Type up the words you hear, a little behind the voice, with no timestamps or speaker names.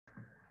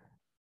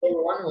Hey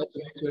everyone,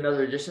 welcome to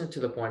another edition to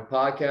the Point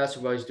Podcast.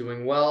 Everybody's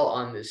doing well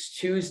on this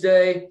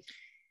Tuesday.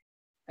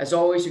 As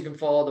always, you can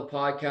follow the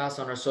podcast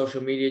on our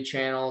social media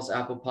channels,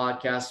 Apple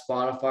Podcasts,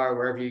 Spotify,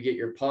 wherever you get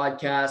your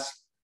podcasts.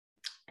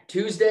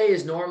 Tuesday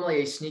is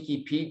normally a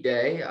sneaky Pete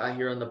day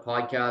here on the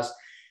podcast,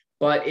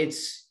 but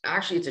it's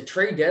a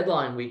trade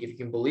deadline week, if you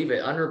can believe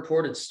it.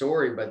 Unreported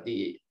story, but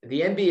the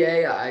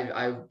NBA,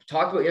 I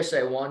talked about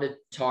yesterday. I wanted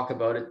to talk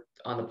about it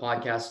on the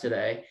podcast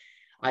today.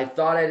 I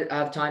thought I'd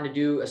have time to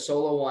do a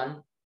solo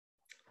one,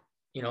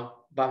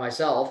 by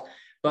myself.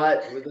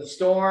 But with the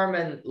storm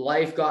and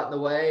life got in the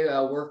way,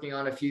 working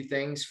on a few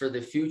things for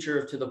the future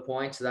of To The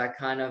Point, so that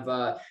kind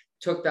of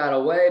took that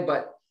away.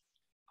 But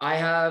I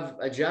have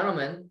a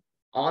gentleman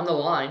on the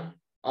line,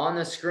 on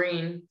the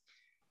screen,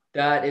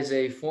 that is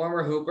a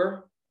former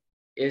hooper,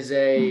 he's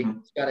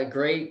got a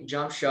great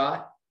jump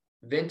shot,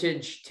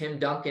 vintage Tim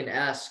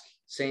Duncan-esque,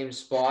 same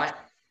spot.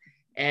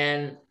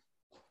 And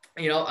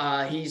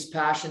he's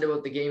passionate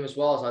about the game as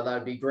well. So I thought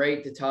it'd be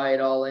great to tie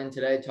it all in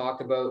today,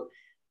 talk about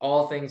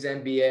all things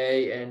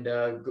NBA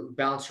and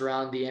bounce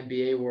around the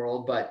NBA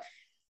world. But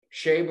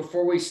Shay,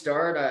 before we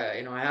start, I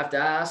have to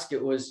ask,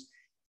 it was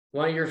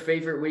one of your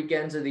favorite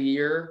weekends of the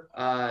year,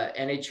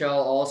 NHL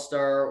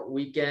All-Star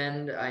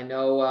weekend. I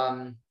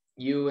know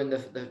you and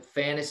the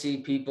fantasy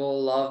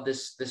people love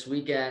this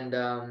weekend.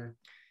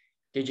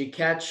 Did you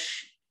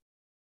catch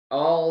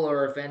all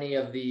or if any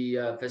of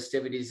the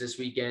festivities this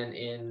weekend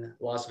in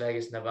Las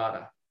Vegas,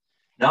 Nevada?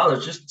 No,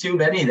 there's just too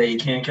many that you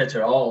can't catch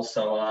at all.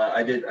 So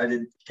I did,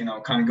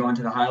 kind of go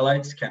into the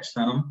highlights, catch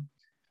some.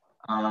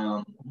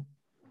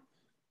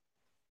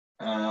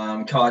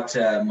 Caught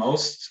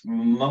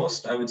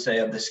most, I would say,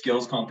 of the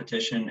skills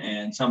competition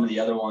and some of the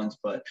other ones.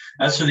 But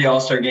as for the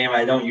All-Star game,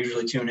 I don't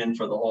usually tune in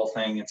for the whole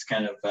thing. It's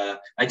kind of,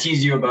 I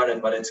tease you about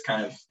it, but it's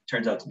kind of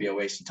turns out to be a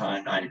waste of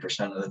time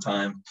 90% of the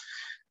time.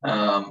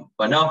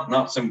 But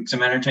no, some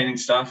entertaining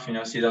stuff.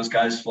 See those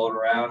guys float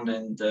around,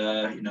 and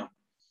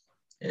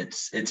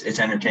it's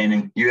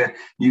entertaining. You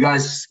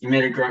guys,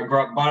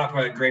 brought up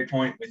a great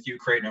point with you,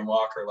 Creighton and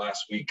Walker,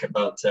 last week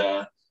about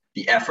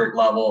the effort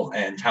level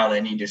and how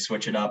they need to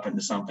switch it up into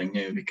something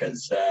new.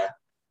 Because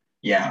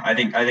I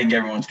think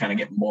everyone's kind of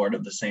getting bored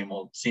of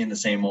seeing the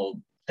same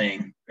old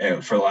thing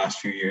for the last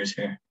few years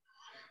here.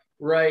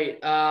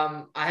 Right.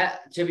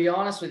 To be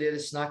honest with you,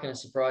 this is not going to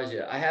surprise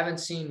you. I haven't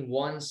seen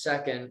 1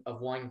 second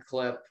of one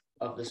clip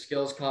of the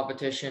skills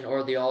competition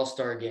or the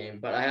All-Star game,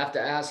 but I have to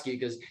ask you,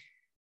 because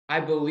I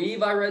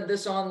believe I read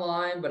this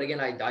online, but again,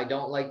 I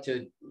don't like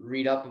to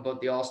read up about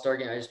the All-Star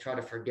game. I just try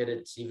to forget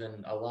it's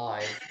even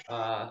alive.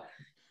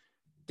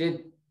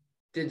 Did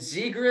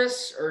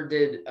Zegras or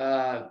did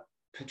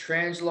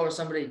Pietrangelo or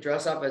somebody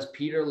dress up as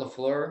Peter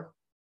LaFleur?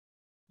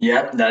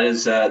 Yep,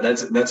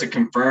 that's a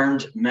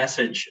confirmed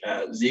message.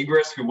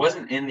 Zegras, who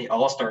wasn't in the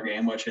All-Star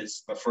game, which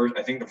is the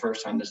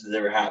first time this has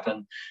ever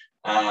happened,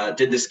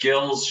 did the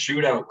skills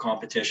shootout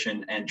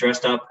competition and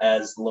dressed up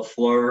as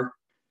LaFleur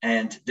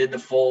and did the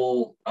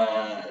full,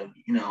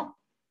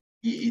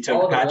 he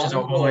took Patches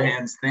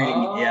O'Houlihan's thing,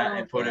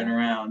 and put it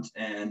around,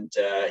 and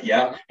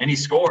and he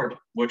scored,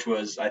 which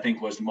I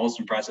think was the most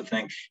impressive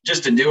thing.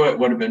 Just to do it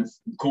would have been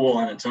cool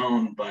on its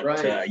own, but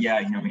right. He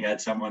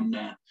had someone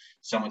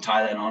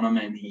tie that on him,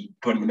 and he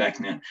put in the back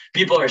net.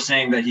 People are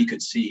saying that he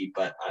could see,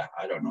 but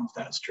I don't know if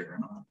that's true or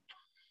not.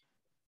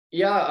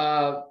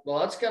 Yeah, well,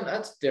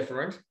 that's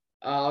different.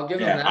 I'll give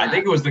him that. I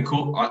think it was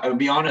I'll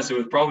be honest, it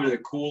was probably the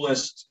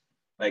coolest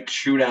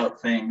shootout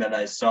thing that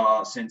I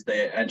saw since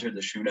they entered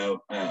the shootout,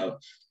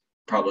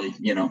 probably,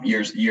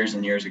 years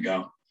and years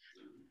ago.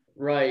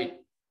 Right.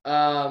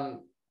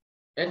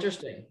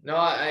 Interesting. No,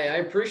 I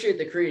appreciate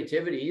the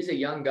creativity. He's a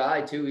young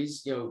guy too.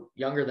 He's,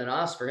 younger than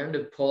us. For him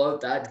to pull out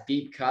that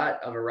deep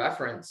cut of a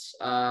reference.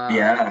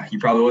 He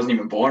probably wasn't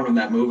even born when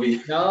that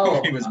movie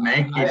was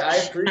made. I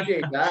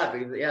appreciate that,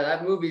 because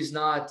that movie's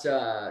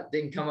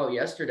didn't come out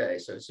yesterday.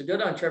 So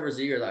good on Trevor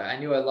Zegras. I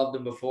knew I loved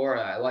him before.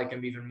 I like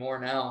him even more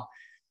now.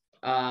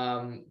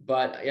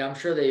 But I'm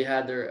sure they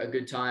had a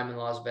good time in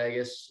Las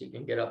Vegas. You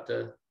can get up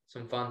to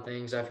some fun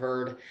things, I've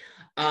heard.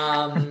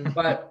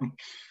 But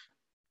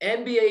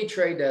NBA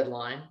trade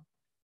deadline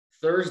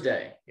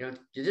Thursday,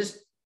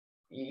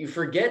 you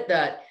forget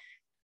that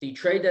the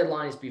trade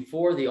deadline is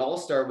before the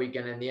All-Star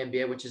weekend in the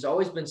NBA, which has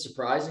always been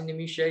surprising to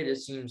me, Shay.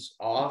 This seems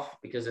off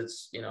because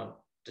it's,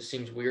 just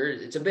seems weird.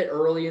 It's a bit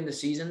early in the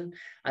season.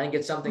 I think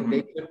it's something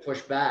they could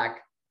push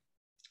back,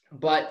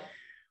 but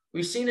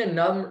we've seen a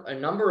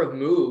number of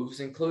moves,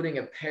 including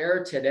a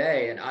pair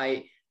today. And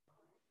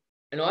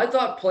I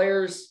thought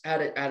players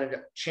had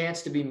a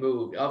chance to be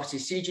moved.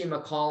 Obviously, CJ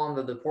McCollum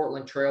of the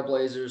Portland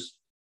Trailblazers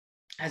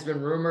has been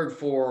rumored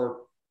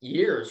for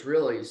years,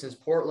 really, since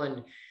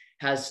Portland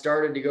has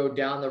started to go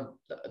down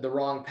the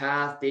wrong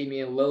path.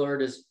 Damian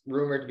Lillard is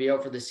rumored to be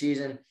out for the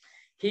season.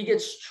 He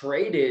gets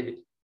traded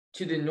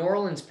to the New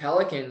Orleans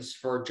Pelicans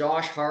for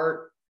Josh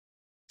Hart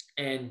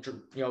and,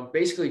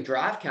 basically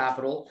draft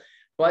capital.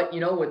 But,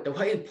 with the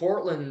way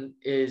Portland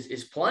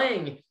is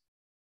playing,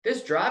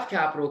 this draft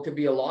capital could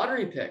be a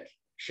lottery pick.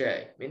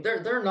 Shea. I mean,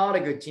 they're not a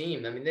good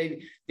team. I mean,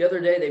 the other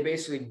day they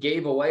basically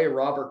gave away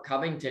Robert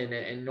Covington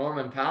and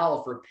Norman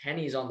Powell for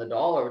pennies on the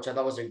dollar, which I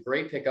thought was a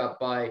great pickup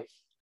by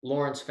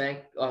Lawrence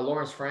Frank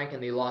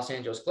and the Los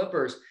Angeles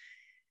Clippers.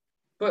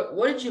 But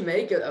what did you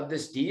make of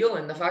this deal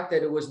and the fact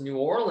that it was New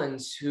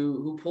Orleans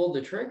who pulled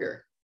the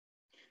trigger?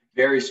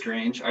 Very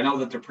strange. I know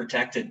that they're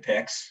protected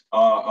picks,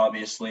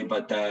 obviously,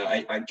 but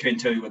I couldn't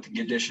tell you what the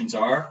conditions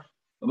are.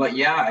 But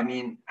yeah, I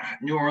mean,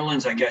 New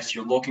Orleans, I guess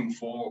you're looking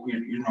forward.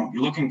 You're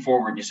looking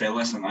forward. You say,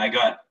 listen, I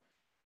got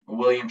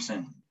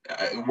Williamson,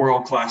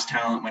 world-class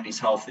talent when he's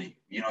healthy.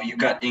 You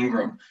got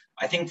Ingram.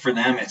 I think for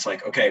them, it's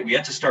like, okay, we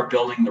have to start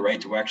building the right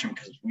direction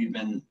because we've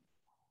been,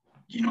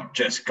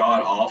 just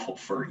god awful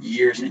for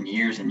years and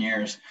years and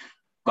years.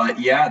 But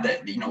yeah,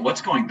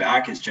 what's going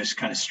back is just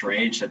kind of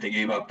strange that they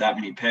gave up that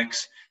many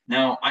picks.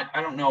 Now,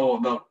 I don't know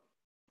about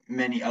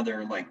many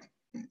other like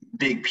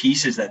big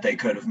pieces that they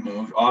could have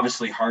moved.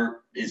 Obviously,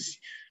 Hart is,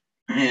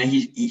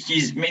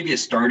 he's maybe a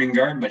starting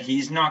guard, but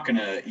he's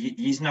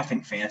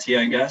nothing fancy,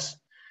 I guess.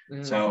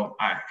 Mm. So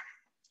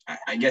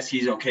I guess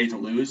he's okay to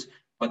lose.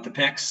 But the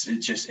picks,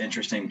 it's just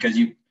interesting because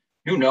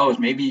who knows,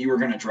 maybe you were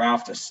going to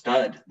draft a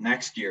stud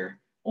next year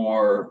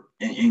or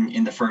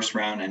in the first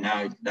round, and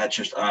now that's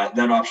just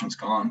that option's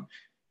gone.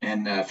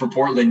 And for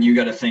Portland, you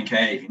got to think,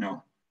 hey,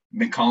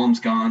 McCollum's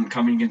gone,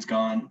 Covington's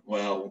gone.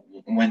 Well,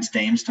 when's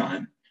Dame's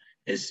time?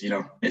 Is it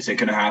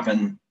going to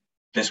happen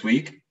this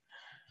week?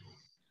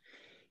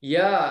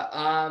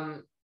 Yeah.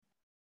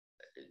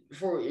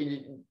 For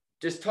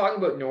just talking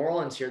about New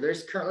Orleans here, they're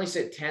currently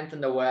sit 10th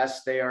in the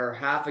West. They are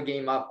half a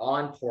game up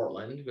on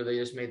Portland, who they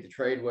just made the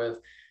trade with,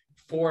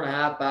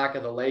 4.5 back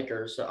of the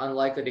Lakers. So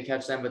unlikely to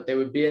catch them, but they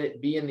would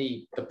be in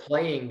the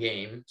playing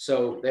game.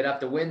 So they'd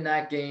have to win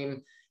that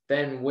game,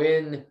 then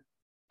win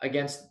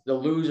against the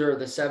loser of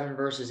the 7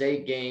 versus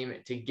 8 game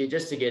to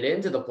get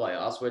into the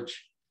playoffs,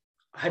 which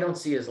I don't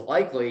see as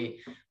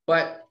likely.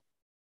 But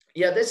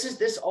yeah,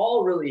 this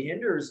all really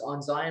hinders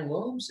on Zion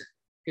Williamson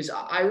because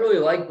I really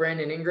like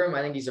Brandon Ingram.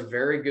 I think he's a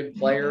very good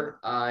player.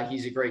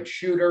 He's a great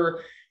shooter.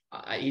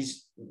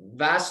 He's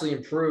vastly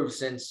improved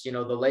since, the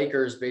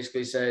Lakers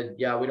basically said,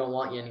 yeah, we don't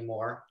want you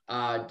anymore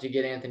to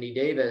get Anthony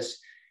Davis.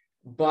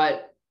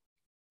 But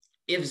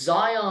if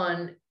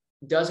Zion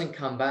doesn't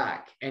come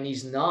back and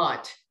he's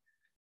not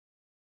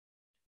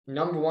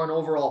number 1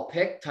 overall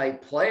pick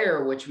type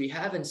player, which we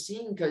haven't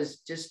seen because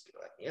just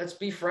let's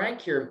be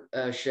frank here,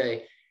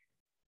 Shea,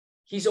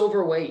 he's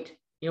overweight.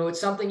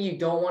 It's something you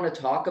don't want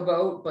to talk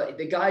about, but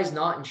the guy's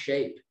not in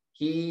shape.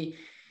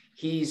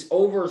 He's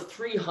over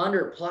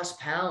 300 plus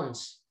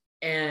pounds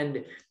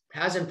and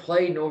hasn't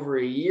played in over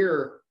a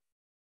year.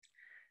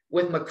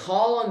 With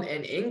McCollum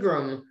and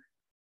Ingram,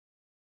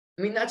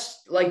 I mean,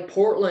 that's like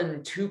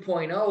Portland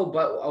 2.0,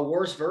 but a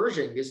worse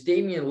version because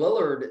Damian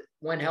Lillard,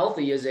 when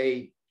healthy, is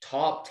a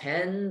top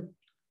 10,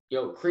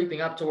 creeping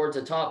up towards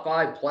a top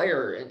 5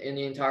 player in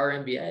the entire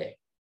NBA.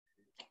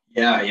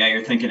 Yeah.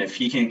 You're thinking if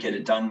he can't get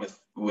it done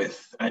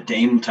with a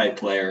Dame type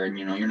player and,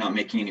 you're not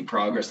making any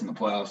progress in the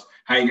playoffs,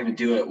 how are you going to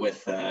do it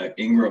with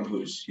Ingram,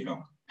 who's,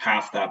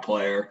 half that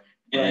player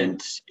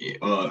and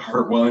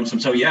Hurt Williamson?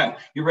 So yeah,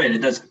 you're right.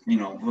 It does,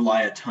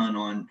 rely a ton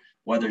on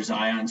whether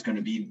Zion's going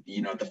to be,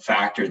 the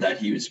factor that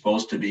he was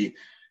supposed to be.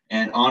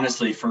 And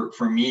honestly, for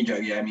me,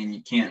 Juggy, I mean,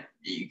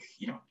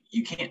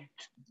 you can't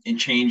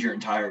change your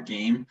entire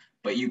game,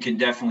 but you can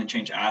definitely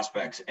change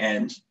aspects.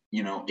 And,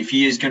 if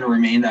he is going to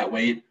remain that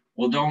weight,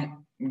 well, don't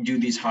do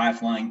these high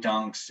flying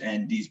dunks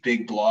and these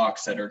big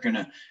blocks that are going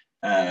to,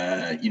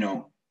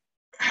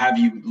 have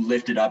you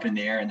lifted up in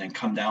the air and then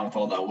come down with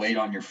all that weight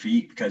on your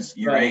feet because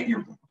your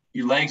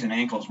legs and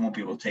ankles won't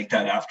be able to take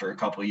that after a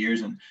couple of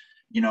years. And,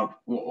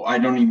 I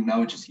don't even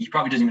know, he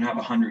probably doesn't even have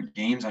 100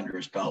 games under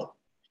his belt.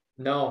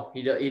 No,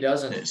 he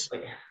doesn't.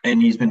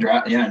 And he's been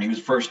drafted. Yeah. And he was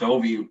first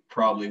OV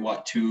probably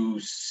 2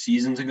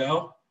 seasons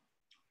ago.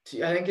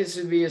 I think this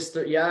would be his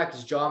third. Yeah.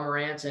 Cause Ja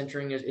Morant's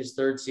entering his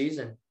 3rd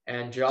season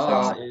and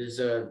Ja is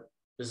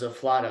a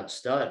flat out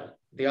stud.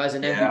 The guy's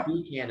an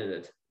MVP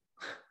candidate.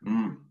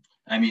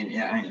 I mean,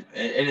 yeah,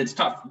 it's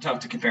tough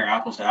to compare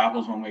apples to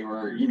apples when we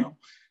were,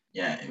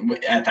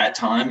 at that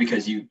time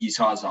because you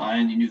saw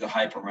Zion, you knew the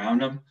hype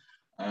around him.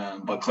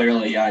 But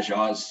clearly,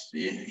 Ja's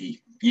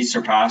he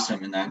surpassed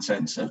him in that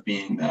sense of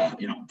being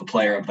the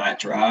player of that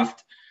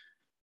draft.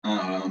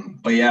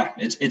 But yeah,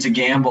 it's a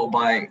gamble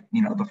by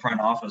the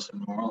front office of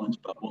New Orleans,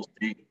 but we'll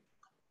see.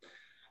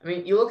 I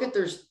mean, you look at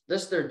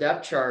their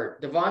depth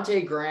chart.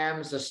 Devontae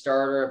Graham's the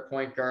starter at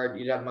point guard.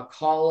 You'd have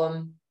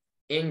McCollum,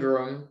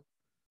 Ingram,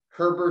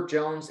 Herbert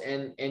Jones,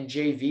 and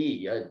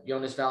JV,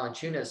 Jonas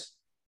Valanciunas.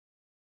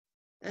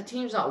 That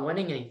team's not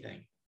winning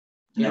anything.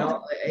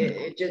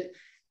 It just,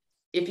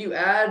 if you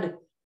add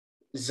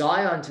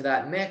Zion to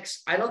that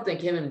mix, I don't think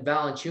him and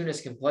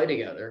Valanciunas can play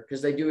together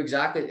because they do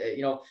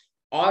exactly,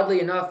 oddly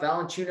enough,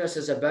 Valanciunas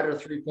has a better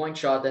 3-point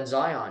shot than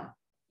Zion.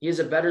 He has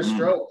a better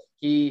stroke.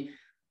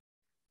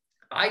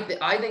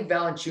 I think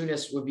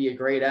Valanciunas would be a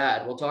great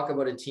ad. We'll talk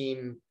about a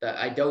team that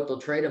I doubt they'll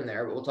trade him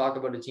there, but we'll talk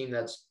about a team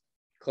that's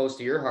close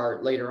to your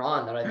heart later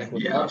on that I think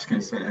would I was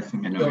going to say, I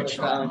think I know what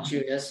you're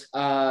talking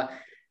about.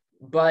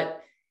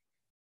 But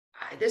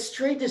this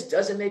trade just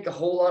doesn't make a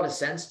whole lot of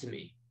sense to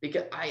me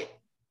because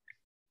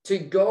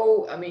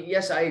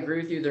yes, I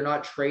agree with you. They're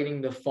not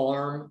trading the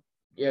farm.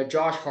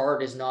 Josh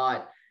Hart is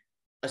not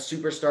a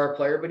superstar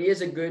player, but he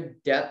is a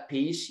good depth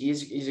piece.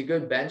 He's a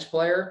good bench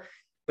player,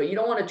 but you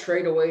don't want to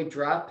trade away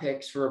draft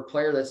picks for a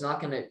player that's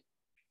not going to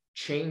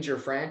change your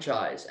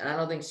franchise. And I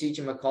don't think CJ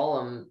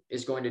McCollum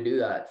is going to do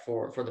that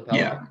for the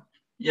Pelicans.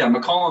 Yeah,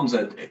 McCollum's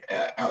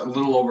a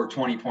little over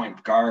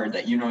 20-point guard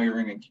that you're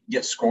going to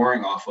get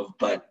scoring off of,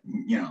 but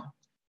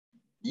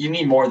you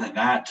need more than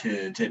that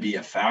to be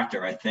a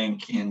factor, I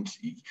think. And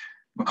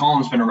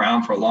McCollum's been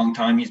around for a long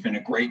time. He's been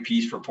a great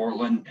piece for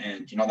Portland,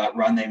 and that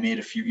run they made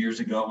a few years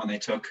ago when they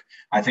took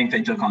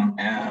on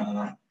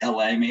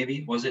LA,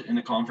 maybe was it in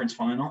the conference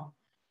final?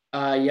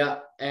 Yeah,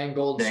 and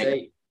Golden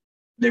State.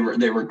 They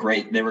were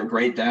great. They were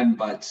great then,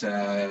 but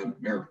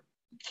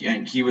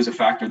he was a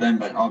factor then.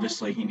 But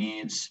obviously,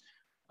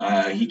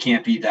 he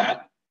can't be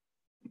that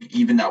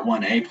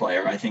 1A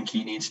player. I think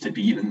he needs to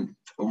be even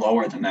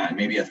lower than that,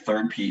 maybe a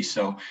third piece.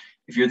 So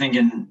if you're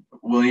thinking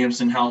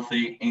Williamson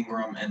healthy,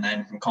 Ingram, and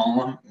then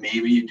McCollum,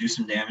 maybe you do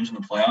some damage in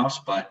the playoffs.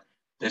 But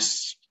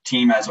this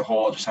team as a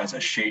whole just has a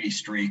shady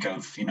streak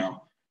of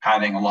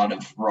having a lot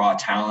of raw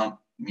talent.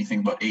 When you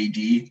think about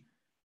AD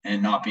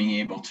and not being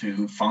able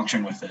to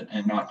function with it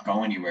and not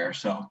go anywhere.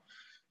 So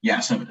yeah,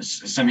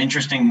 some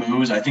interesting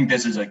moves. I think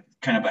this is a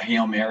kind of a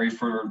Hail Mary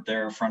for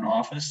their front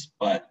office,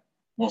 but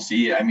we'll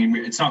see. I mean,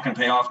 it's not going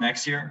to pay off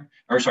next year.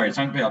 It's not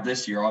going to pay off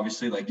this year,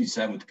 obviously, like you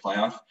said, with the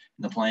playoff and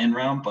the play-in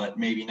round, but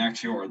maybe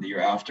next year or the year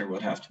after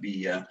would have to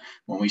be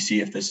when we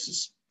see if this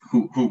is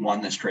who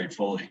won this trade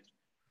fully.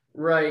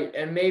 Right.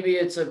 And maybe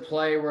it's a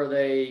play where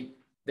they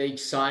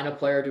sign a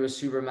player to a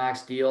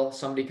supermax deal.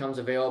 Somebody comes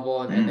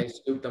available and they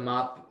scoop them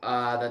up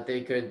that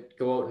they could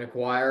go out and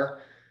acquire.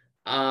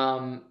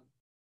 I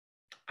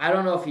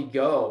don't know if he'd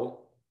go,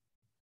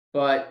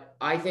 but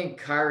I think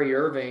Kyrie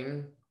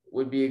Irving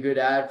would be a good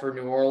ad for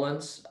New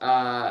Orleans.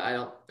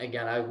 I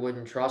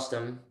wouldn't trust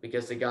him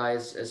because the guy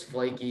is as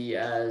flaky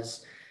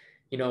as,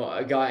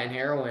 a guy in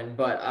heroin,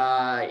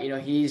 but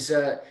he's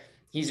a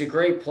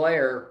great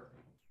player.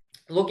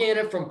 Looking at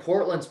it from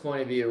Portland's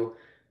point of view,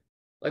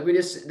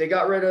 they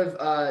got rid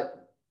of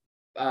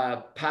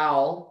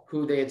Powell,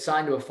 who they had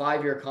signed to a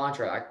 5-year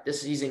contract.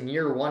 He's in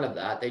year 1 of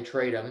that. They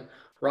trade him.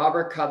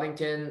 Robert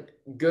Covington,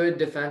 good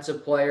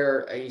defensive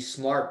player, a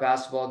smart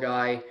basketball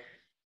guy.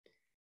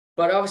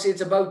 But obviously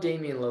it's about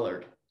Damian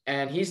Lillard.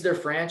 And he's their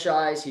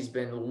franchise. He's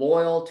been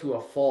loyal to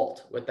a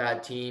fault with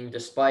that team,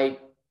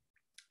 despite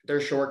their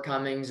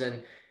shortcomings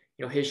and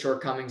his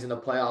shortcomings in the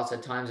playoffs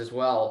at times as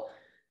well.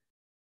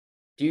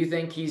 Do you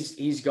think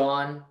he's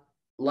gone?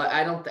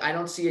 I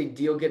don't see a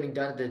deal getting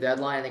done at the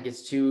deadline. I think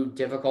it's too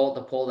difficult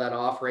to pull that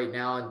off right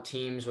now in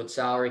teams with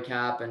salary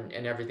cap and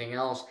everything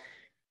else.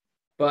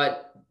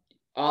 But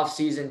off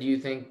season, do you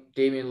think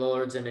Damian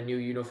Lillard's in a new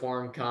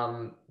uniform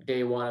come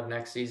day 1 of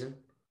next season?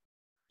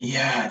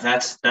 Yeah,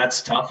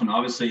 that's tough, and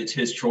obviously it's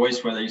his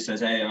choice whether he says,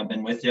 "Hey, I've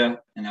been with you,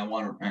 and I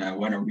want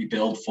to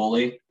rebuild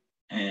fully,"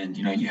 and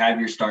you have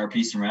your star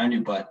piece around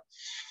you, but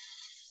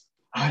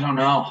I don't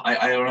know.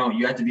 I don't know.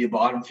 You have to be a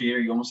bottom feeder.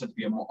 You almost have to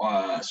be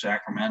a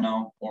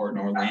Sacramento or an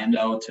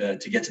Orlando to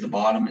get to the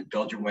bottom and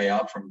build your way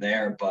up from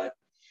there. But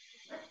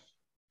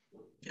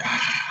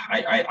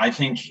I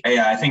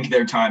think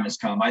their time has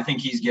come. I think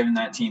he's given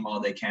that team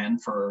all they can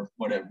for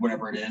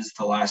whatever it is,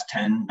 the last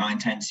 10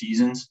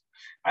 seasons.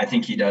 I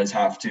think he does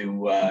have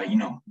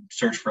to,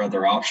 search for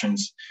other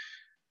options.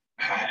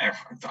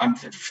 I'm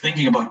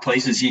thinking about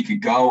places he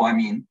could go. I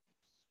mean,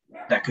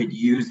 that could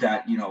use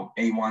that,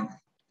 A1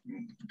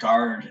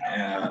 guard.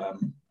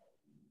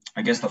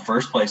 I guess the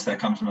first place that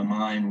comes to my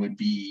mind would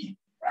be,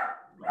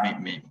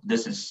 maybe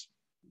this is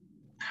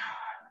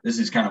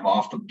kind of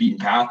off the beaten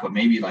path, but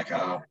maybe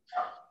a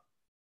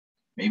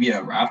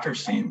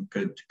Raptors team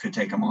could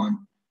take him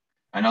on.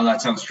 I know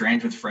that sounds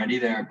strange with Freddie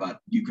there,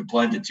 but you could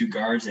blend the 2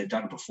 guards. They've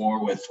done it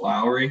before with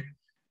Lowry,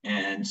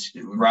 and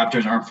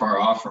Raptors aren't far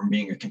off from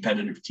being a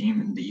competitive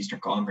team in the Eastern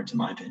Conference, in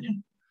my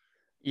opinion.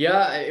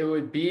 Yeah, it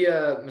would be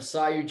a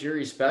Masai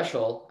Ujiri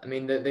special. I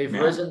mean, they've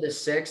risen to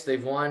 6.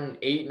 They've won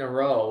 8 in a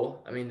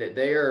row. I mean,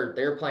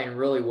 they're playing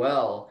really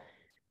well.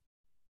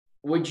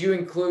 Would you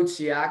include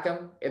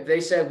Siakam? If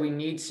they said we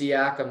need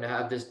Siakam to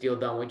have this deal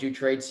done, would you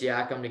trade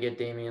Siakam to get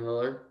Damian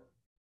Lillard?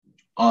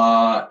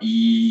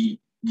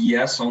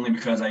 Yes, only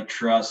because I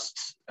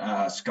trust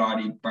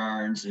Scotty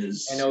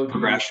Barnes'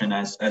 progression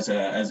as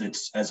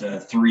a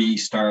 3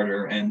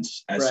 starter and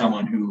as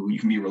someone who you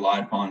can be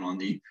relied upon on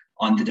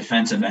the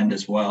defensive end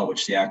as well,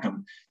 which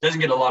Siakam doesn't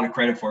get a lot of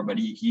credit for, but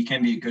he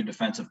can be a good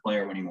defensive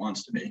player when he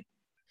wants to be.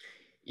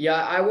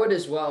 Yeah, I would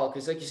as well,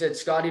 because like you said,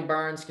 Scotty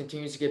Barnes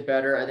continues to get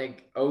better. I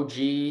think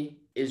OG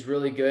is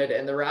really good,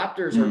 and the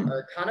Raptors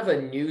are kind of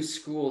a new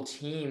school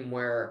team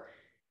where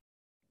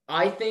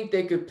I think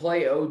they could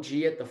play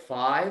OG at the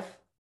 5,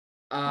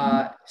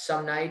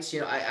 some nights.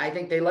 I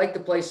think they like to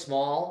play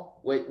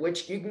small,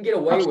 which you can get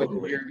away with.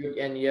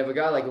 And you have a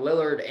guy like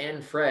Lillard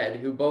and Fred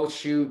who both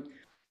shoot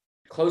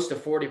close to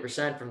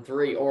 40% from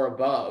three or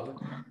above.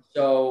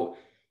 So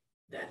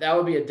that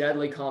would be a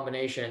deadly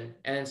combination.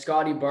 And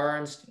Scotty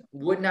Barnes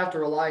wouldn't have to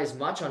rely as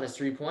much on his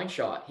 3-point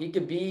shot. He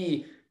could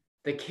be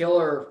the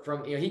killer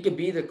from, he could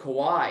be the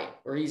Kawhi,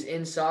 where he's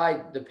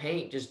inside the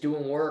paint, just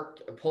doing work,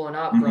 pulling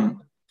up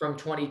from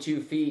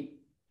 22 feet.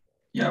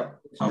 Yep.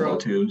 Elbow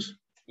twos.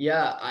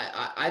 Yeah.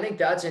 I think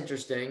that's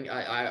interesting.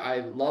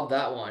 I love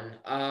that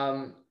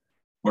one.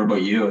 What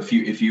about you?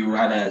 If you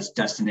had a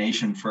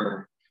destination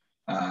for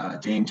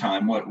Dame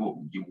time,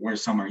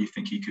 where's somewhere you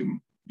think he could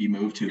be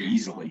moved to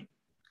easily?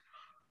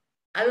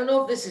 I don't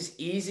know if this is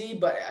easy,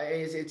 but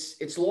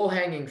it's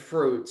low-hanging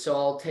fruit, so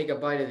I'll take a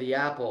bite of the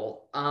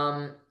apple.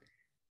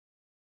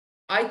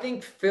 I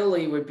think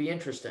Philly would be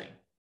interesting.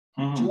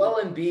 Joel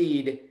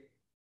Embiid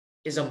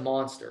is a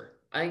monster.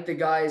 I think the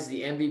guy is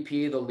the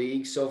MVP of the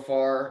league so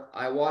far.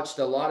 I watched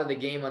a lot of the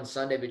game on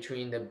Sunday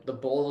between the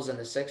Bulls and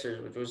the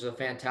Sixers, which was a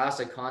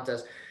fantastic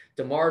contest.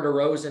 DeMar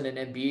DeRozan and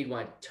Embiid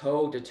went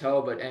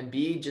toe-to-toe, but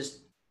Embiid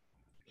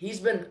he's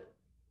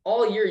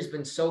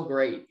been so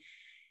great.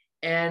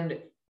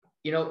 And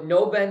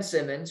no Ben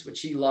Simmons,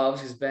 which he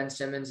loves because Ben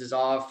Simmons is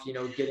off,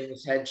 getting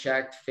his head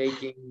checked,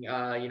 faking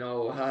having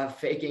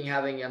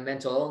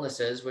mental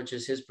illnesses, which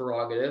is his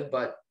prerogative.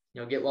 But,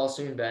 get well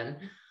soon, Ben,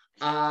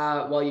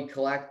 while you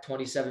collect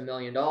 $27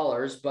 million.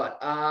 But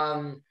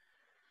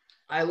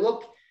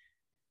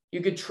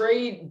you could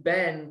trade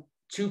Ben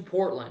to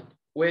Portland,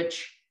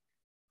 which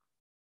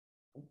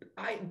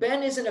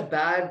Ben isn't a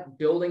bad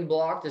building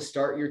block to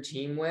start your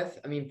team with.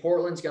 I mean,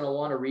 Portland's going to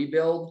want to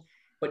rebuild.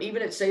 But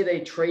even if, say, they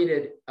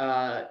traded,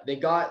 they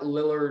got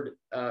Lillard,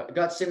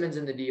 got Simmons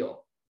in the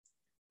deal.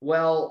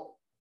 Well,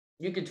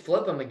 you could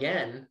flip him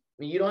again. I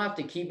mean, you don't have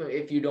to keep him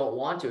if you don't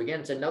want to.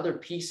 Again, it's another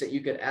piece that you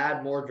could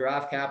add more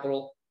draft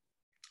capital.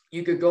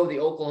 You could go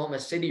the Oklahoma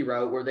City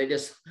route where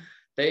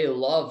they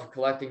love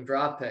collecting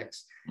draft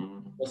picks.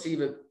 We'll see if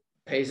it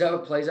plays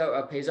out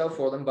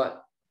for them.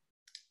 But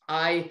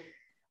I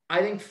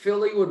think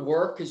Philly would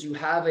work because you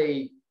have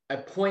a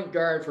point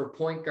guard for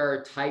point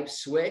guard type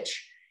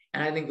switch.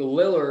 And I think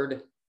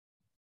Lillard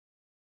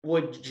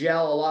would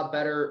gel a lot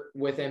better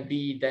with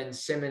Embiid than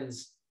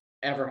Simmons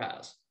ever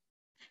has.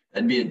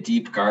 That'd be a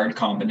deep guard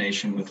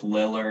combination with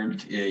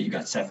Lillard. You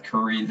got Seth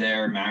Curry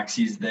there,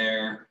 Maxi's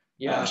there,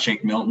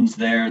 Shake Milton's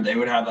there. They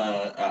would have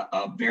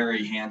a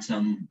very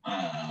handsome,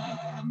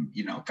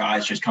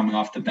 guys just coming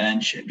off the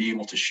bench and be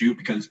able to shoot.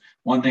 Because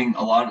one thing,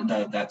 a lot of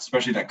that,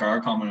 especially that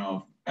guard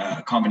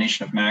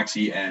combination of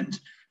Maxi and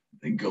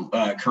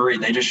Curry,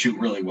 they just shoot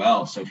really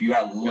well. So if you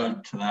add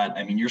Lillard to that,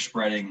 I mean, you're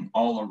spreading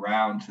all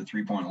around the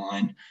 3-point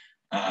line.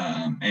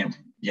 And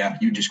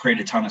you just create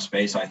a ton of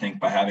space, I think,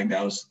 by having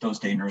those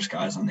dangerous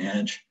guys on the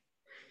edge.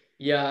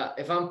 Yeah.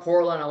 If I'm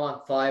Portland, I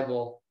want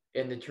Thibault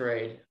in the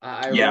trade.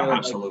 Really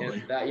absolutely.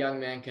 Like that young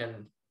man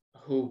can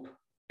hoop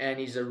and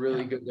he's a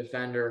really good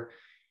defender.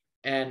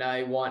 And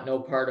I want no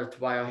part of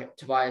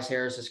Tobias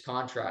Harris's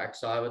contract.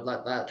 So I would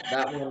let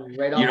that one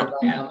right off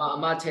the bat.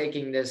 I'm not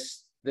taking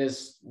this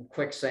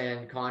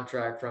quicksand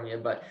contract from you,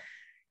 but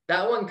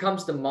that one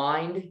comes to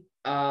mind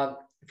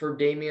for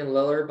Damian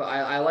Lillard. But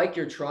I like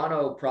your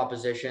Toronto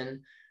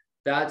proposition.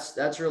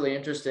 That's really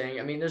interesting.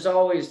 I mean, there's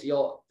always,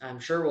 I'm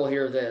sure we'll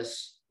hear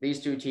these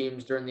two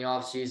teams during the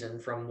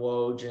offseason from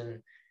Woj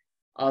and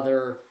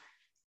other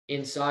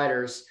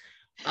insiders.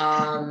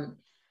 The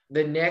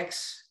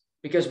Knicks,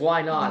 because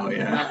why not? Oh,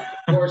 yeah.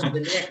 Of course, the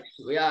Knicks.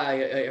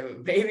 Yeah,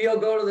 maybe he'll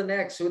go to the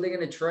Knicks. Who are they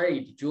going to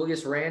trade?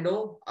 Julius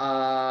Randle?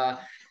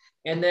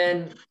 And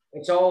then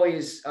it's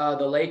always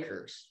the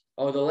Lakers.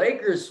 Oh, the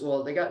Lakers,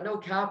 well, they got no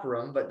cap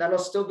room, but that'll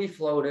still be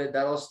floated.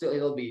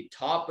 It'll be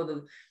top of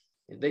the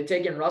 – they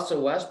taking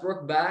Russell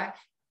Westbrook back.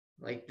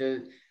 Like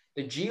the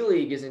G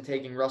League isn't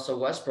taking Russell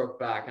Westbrook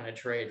back in a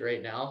trade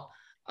right now.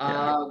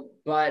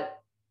 But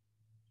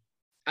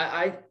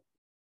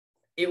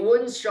it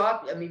wouldn't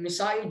shock – I mean,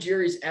 Masai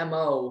Ujiri's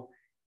MO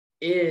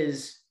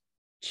is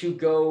to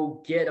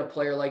go get a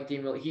player like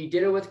Damian Lillard. He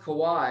did it with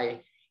Kawhi.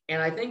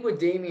 And I think with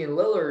Damian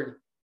Lillard,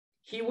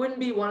 he wouldn't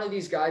be one of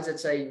these guys that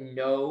say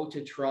no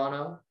to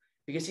Toronto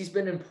because he's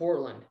been in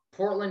Portland.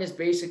 Portland is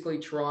basically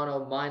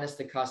Toronto minus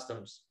the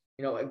customs,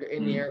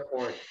 in the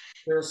airport.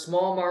 They're a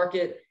small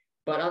market,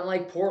 but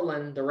unlike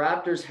Portland, the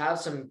Raptors have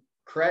some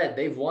cred.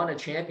 They've won a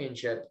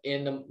championship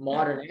in the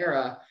modern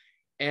era,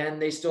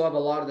 and they still have a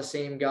lot of the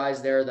same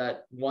guys there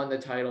that won the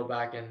title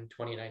back in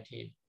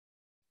 2019.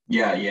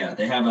 Yeah.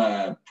 They have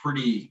a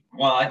pretty,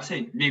 well, I'd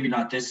say maybe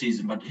not this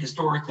season, but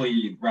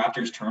historically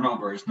Raptors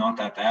turnover is not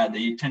that bad.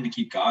 They tend to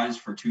keep guys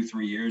for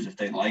 2-3 years if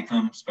they like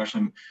them,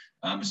 especially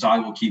Masai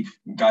will keep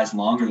guys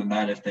longer than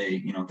that if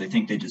they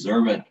think they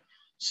deserve it.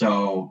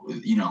 So,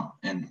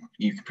 and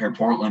you compare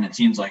Portland, it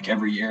seems like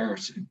every year,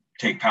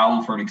 take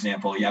Powell for an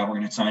example. Yeah, we're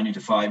going to sign you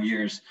to 5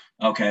 years.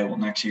 Okay, well,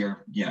 next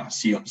year,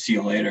 see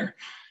you later.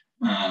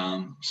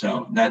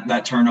 So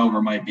that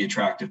turnover might be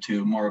attractive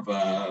too, more of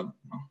a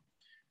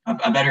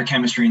a better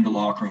chemistry in the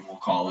locker room, we'll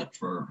call it,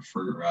 for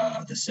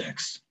the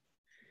Six.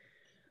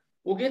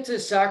 We'll get to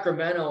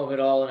Sacramento of it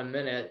all in a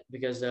minute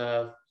because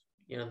they're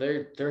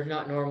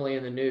not normally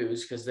in the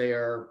news because they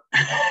are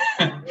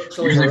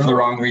usually for the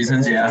wrong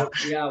reasons. Yeah.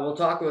 Yeah, we'll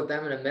talk about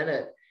them in a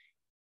minute.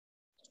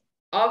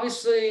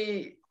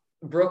 Obviously,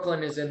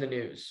 Brooklyn is in the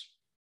news.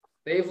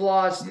 They've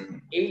lost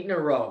 8 in a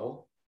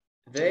row.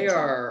 They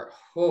are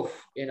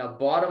in a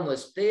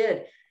bottomless.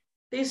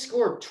 They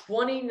scored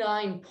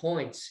 29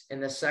 points in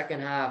the second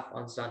half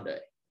on Sunday.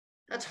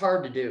 That's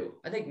hard to do.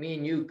 I think me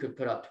and you could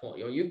put up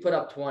 20. You put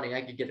up 20,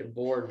 I could get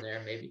bored in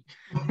there maybe.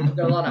 I've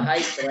got a lot of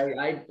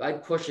height, but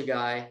I'd push a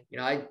guy.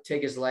 I'd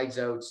take his legs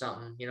out,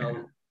 something,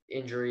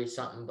 injury,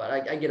 something.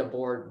 But I get a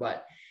board.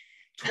 But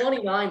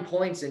 29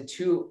 points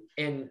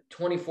in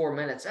 24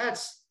 minutes,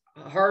 that's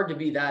hard to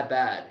be that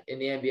bad in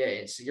the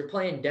NBA. You're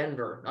playing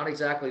Denver, not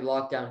exactly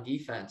lockdown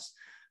defense.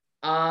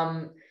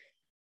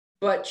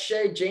 But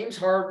Shay, James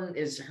Harden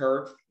is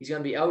hurt. He's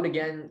going to be out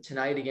again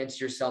tonight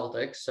against your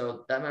Celtics.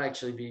 So that might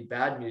actually be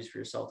bad news for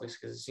your Celtics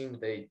because it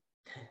seems they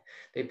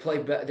play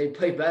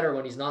better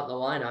when he's not in the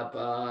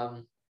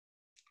lineup.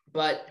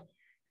 But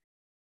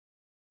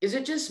is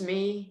it just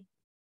me,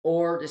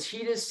 or does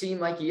he just seem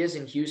like he is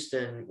in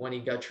Houston when he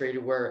got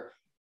traded, where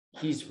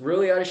he's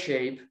really out of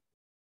shape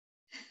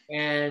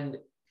and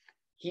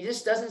he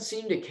just doesn't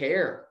seem to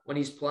care when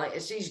he's playing?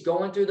 He's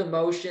going through the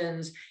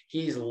motions.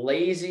 He's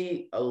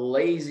lazy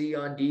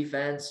on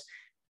defense.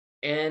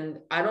 And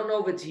I don't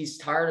know if he's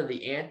tired of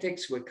the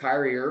antics with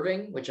Kyrie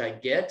Irving, which I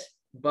get,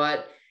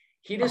 but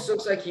he just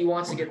looks like he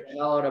wants to get the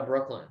hell out of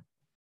Brooklyn.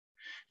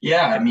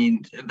 Yeah, I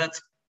mean,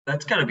 that's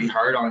got to be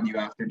hard on you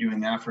after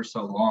doing that for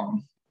so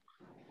long.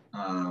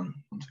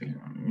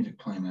 Music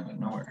playing out of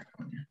nowhere.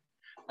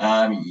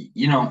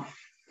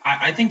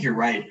 I think you're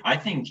right. I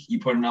think you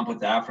putting up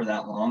with that for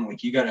that long,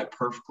 like you got a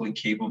perfectly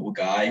capable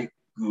guy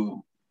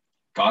who,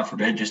 God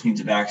forbid, just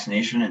needs a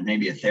vaccination and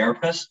maybe a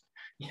therapist.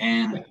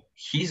 And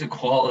he's a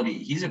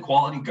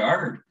quality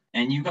guard.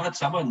 And you got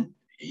someone,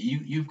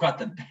 you've got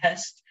the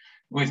best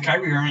with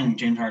Kyrie Irving and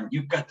James Harden.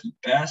 You've got the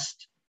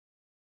best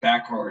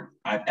backcourt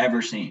I've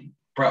ever seen,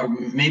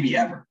 maybe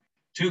ever.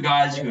 Two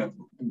guys who have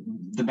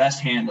the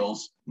best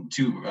handles,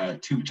 two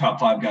top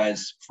 5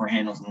 guys for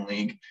handles in the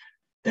league.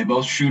 They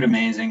both shoot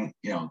amazing.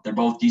 They're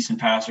both decent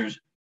passers,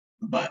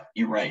 but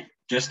you're right.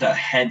 Just a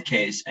head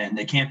case, and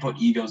they can't put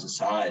egos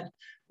aside,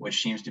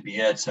 which seems to be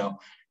it. So,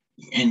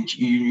 and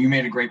you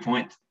made a great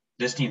point.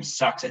 This team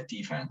sucks at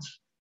defense.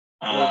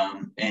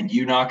 And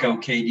you knock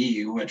out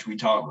KD, which we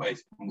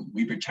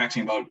were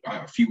texting about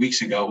a few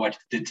weeks ago, what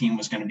the team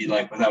was going to be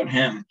like without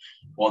him.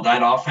 Well,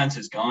 that offense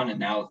is gone, and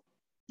now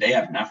they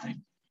have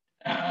nothing.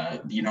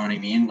 You know what I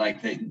mean? Like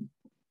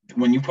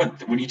when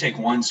you take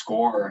one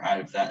scorer out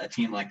of a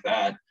team like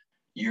that,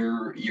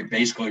 you're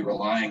basically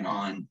relying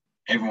on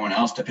everyone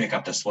else to pick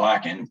up the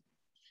slack. And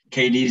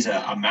KD's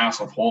a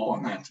massive hole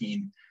on that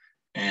team.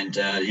 And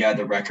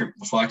the record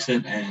reflects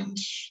it. And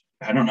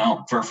I don't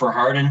know, for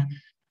Harden,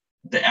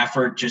 the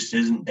effort just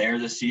isn't there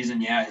this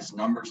season. Yeah, his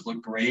numbers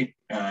look great.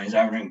 He's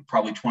averaging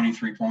probably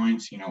 23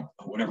 points,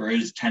 whatever it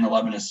is, 10,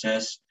 11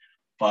 assists.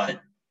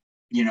 But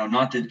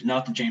not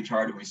the James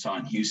Harden we saw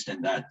in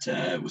Houston that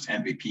was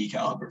MVP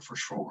caliber for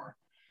sure.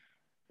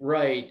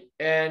 Right.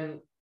 And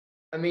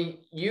I mean,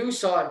 you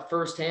saw it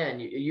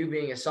firsthand, you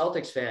being a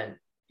Celtics fan.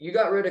 You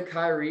got rid of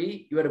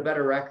Kyrie, you had a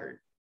better record.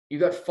 You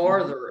got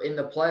farther in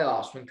the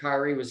playoffs when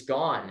Kyrie was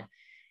gone.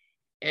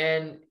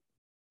 And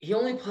he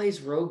only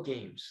plays road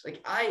games. Let's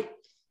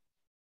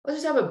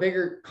just have a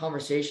bigger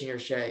conversation here,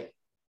 Shay.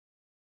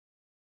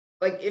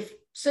 Like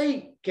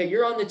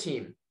you're on the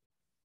team.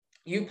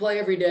 You play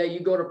every day,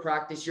 you go to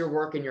practice, you're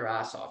working your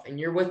ass off, and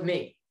you're with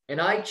me.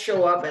 And I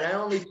show up and I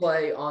only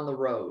play on the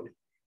road.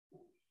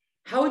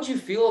 How would you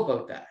feel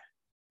about that?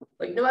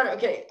 Like, no matter,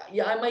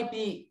 I might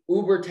be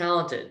uber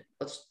talented.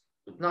 Let's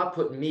not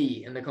put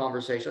me in the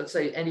conversation. Let's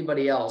say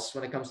anybody else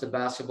when it comes to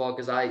basketball,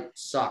 because I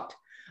sucked.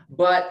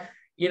 But,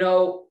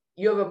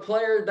 you have a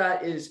player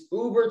that is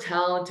uber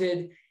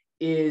talented,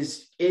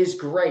 is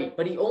great,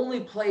 but he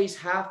only plays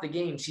half the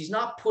games. He's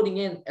not putting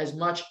in as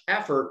much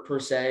effort per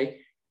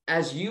se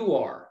as you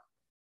are.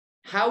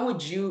 How would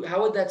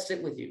that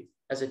sit with you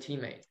as a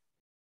teammate?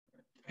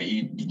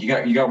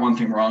 You got one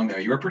thing wrong there.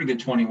 You were a pretty good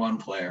 21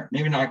 player.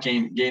 Maybe not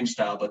game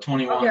style, but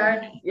 21.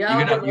 Okay. Yeah.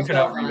 You could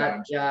have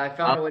rebound. Yeah, I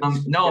found a way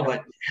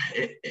but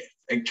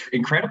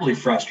incredibly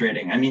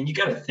frustrating. I mean, you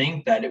got to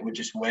think that it would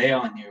just weigh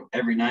on you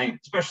every night,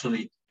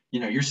 especially,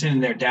 you're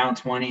sitting there down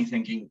 20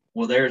 thinking,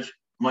 well, there's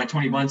my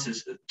 20 points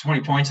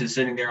is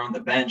sitting there on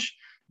the bench,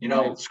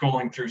 right,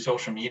 scrolling through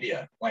social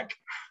media. Like,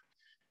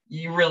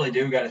 you really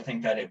do got to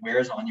think that it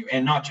wears on you,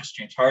 and not just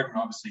James Harden,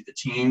 obviously the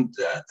team,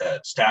 the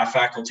staff,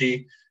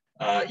 faculty,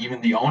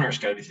 even the owners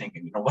got to be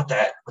thinking, what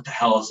the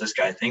hell is this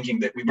guy thinking,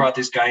 that we brought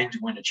this guy in to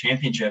win a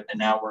championship, and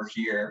now we're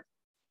here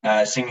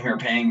sitting here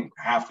paying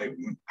half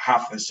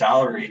the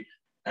salary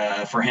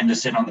for him to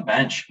sit on the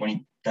bench when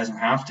he doesn't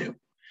have to.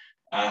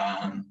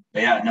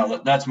 But yeah,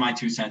 no, that's my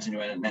 2 cents into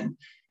it. And then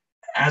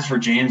as for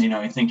James,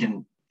 you're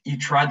thinking, you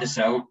tried this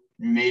out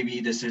maybe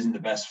this isn't the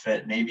best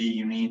fit. Maybe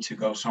you need to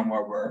go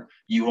somewhere where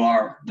you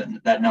are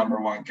that number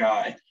one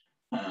guy.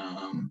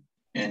 And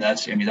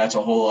that's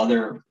a whole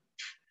other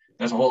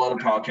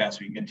podcast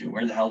we can get to.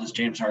 Where the hell does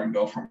James Harden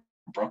go from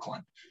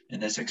Brooklyn in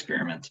this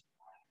experiment?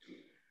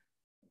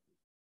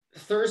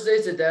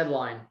 Thursday's the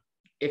deadline.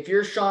 If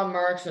you're Sean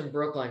Marks in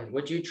Brooklyn,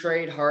 would you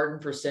trade Harden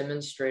for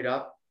Simmons straight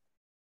up?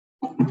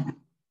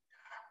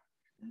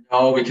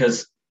 No,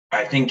 because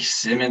I think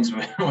Simmons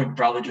would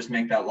probably just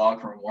make that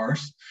locker room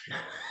worse.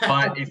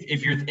 But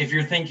if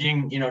you're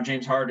thinking,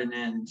 James Harden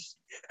and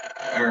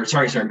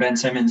Ben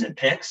Simmons and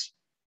picks,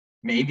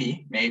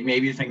 maybe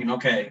you're thinking,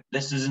 okay,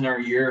 this isn't our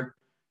year.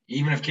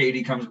 Even if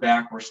KD comes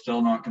back, we're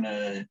still not going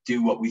to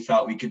do what we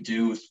thought we could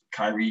do with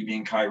Kyrie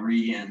being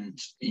Kyrie and,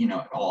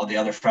 all the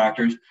other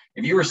factors.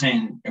 If you were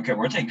saying, okay,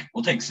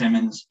 we'll take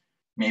Simmons,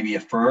 maybe a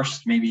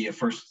first,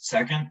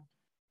 second,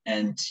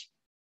 and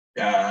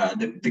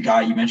the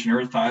guy you mentioned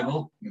earlier,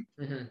 Thibault,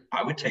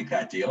 I would take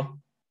that deal.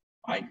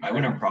 I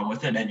wouldn't have a problem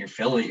with it. And you're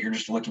Philly, you're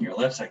just licking your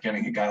lips at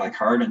getting a guy like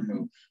Harden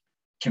who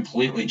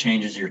completely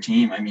changes your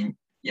team. I mean,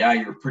 yeah,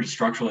 you're pretty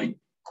structurally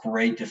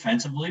great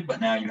defensively, but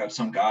now you have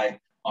some guy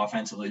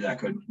offensively that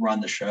could run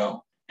the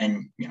show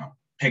and,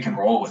 pick and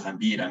roll with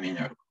Embiid. I mean,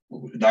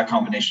 that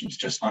combination is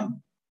just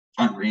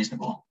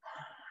unreasonable.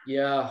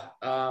 Yeah.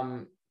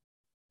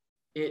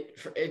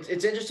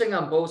 It's interesting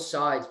on both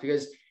sides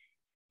because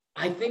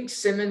I think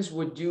Simmons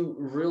would do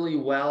really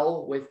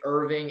well with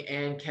Irving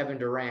and Kevin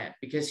Durant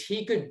because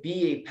he could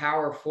be a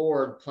power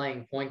forward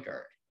playing point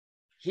guard.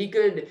 He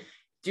could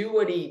do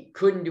what he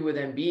couldn't do with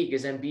Embiid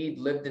because Embiid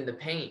lived in the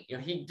paint.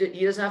 He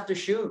doesn't have to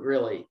shoot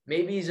really.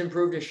 Maybe he's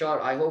improved his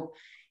shot. I hope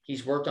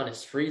he's worked on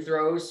his free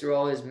throws through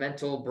all his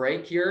mental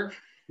break here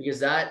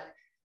because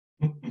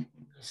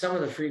some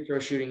of the free throw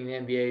shooting in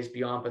the NBA is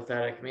beyond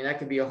pathetic. I mean, that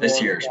could be a whole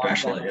this year,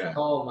 especially. Yeah.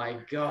 Oh my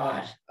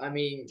God. I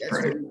mean, that's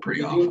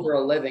pretty what you do for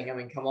a living. I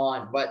mean, come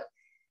on. But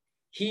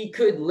he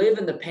could live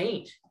in the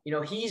paint.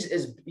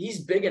 He's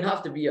big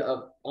enough to be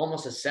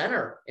almost a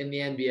center in the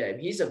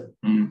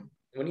NBA.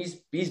 When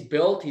he's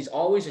built, he's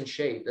always in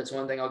shape. That's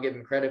one thing I'll give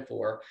him credit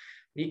for.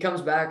 When he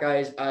comes back,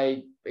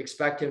 I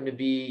expect him to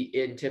be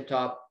in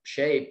tip-top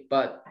shape,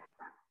 but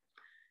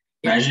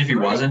imagine if he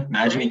wasn't.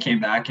 Imagine he came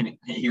back and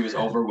he was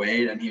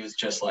overweight and he was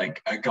just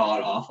like a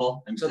god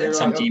awful. And so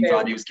some team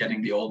thought he was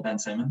getting the old Ben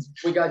Simmons.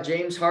 We got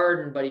James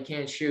Harden, but he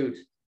can't shoot.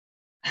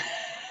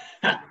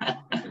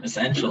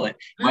 Essentially.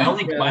 My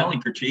only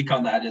critique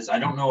on that is I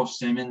don't know if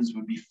Simmons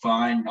would be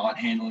fine not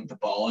handling the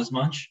ball as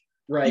much.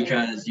 Right.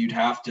 Because you'd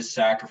have to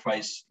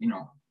sacrifice,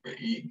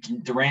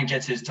 Durant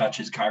gets his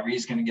touches,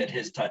 Kyrie's going to get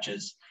his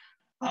touches.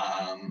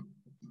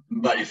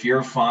 But if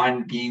you're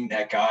fine being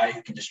that guy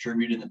who can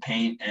distribute in the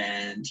paint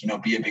and,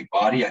 be a big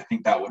body, I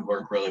think that would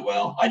work really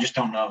well. I just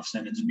don't know if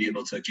Simmons would be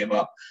able to give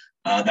up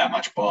that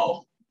much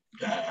ball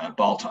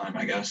time,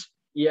 I guess.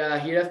 Yeah,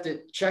 he'd have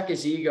to check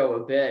his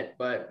ego a bit,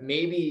 but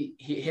maybe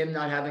him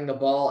not having the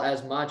ball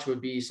as much would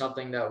be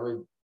something that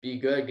would be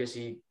good because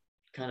he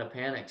kind of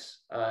panics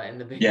in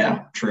the big.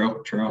 Yeah,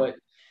 true. But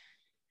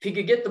if he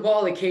could get the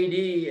ball to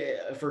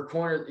KD for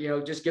corner,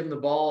 just give him the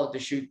ball to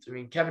shoot. I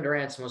mean, Kevin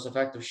Durant's the most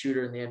effective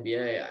shooter in the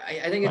NBA.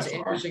 I think it's an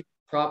interesting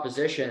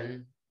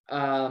proposition.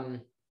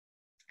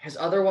 Because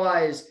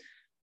otherwise,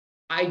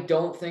 I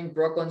don't think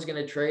Brooklyn's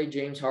going to trade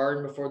James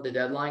Harden before the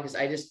deadline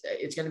because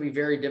it's going to be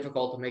very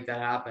difficult to make that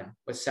happen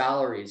with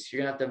salaries.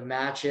 You're going to have to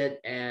match it.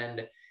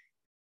 And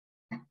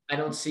I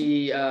don't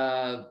see,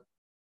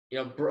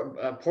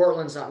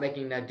 Portland's not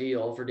making that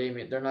deal for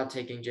Damian. They're not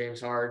taking James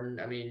Harden.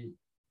 I mean,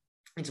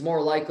 it's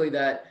more likely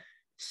that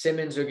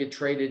Simmons will get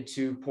traded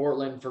to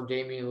Portland for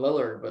Damian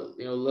Lillard, but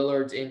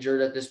Lillard's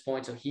injured at this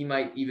point, so he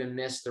might even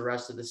miss the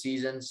rest of the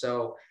season.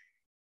 So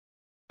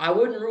I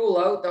wouldn't rule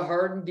out the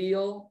Harden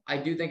deal. I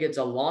do think it's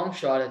a long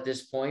shot at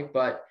this point,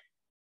 but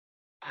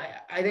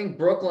I think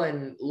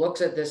Brooklyn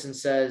looks at this and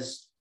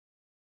says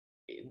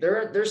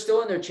they're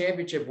still in their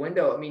championship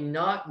window. I mean,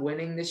 not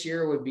winning this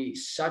year would be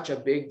such a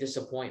big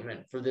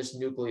disappointment for this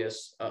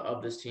nucleus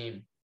of this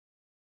team.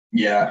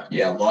 Yeah,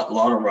 a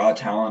lot of raw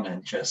talent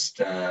and just,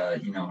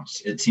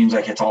 it seems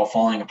like it's all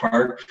falling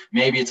apart.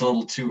 Maybe it's a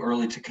little too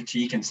early to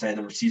critique and say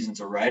the season's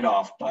a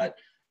write-off, but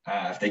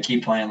if they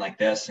keep playing like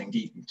this and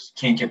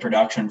can't get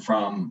production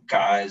from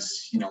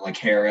guys, like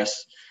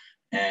Harris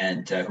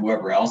and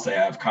whoever else they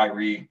have,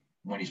 Kyrie,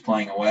 when he's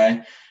playing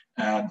away,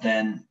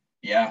 then,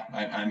 yeah,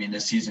 I mean,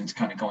 this season's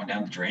kind of going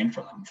down the drain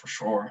for them for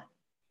sure.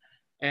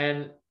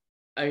 And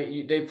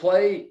they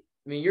play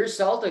 – I mean, your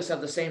Celtics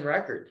have the same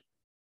record.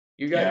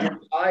 You got your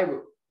tie.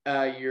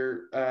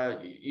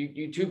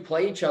 You two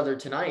play each other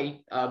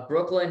tonight.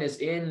 Brooklyn is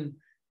in,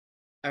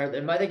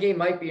 and the game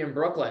might be in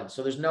Brooklyn.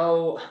 So there's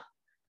no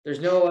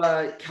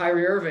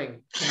Kyrie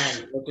Irving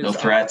tonight. No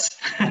threats.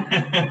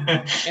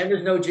 And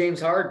there's no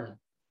James Harden.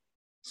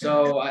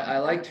 So I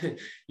like to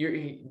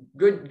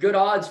good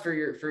odds for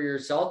your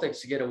Celtics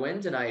to get a win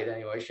tonight.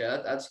 Anyway,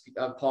 Shed, that's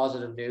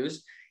positive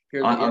news.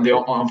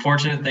 The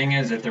unfortunate thing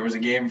is, if there was a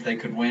game if they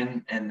could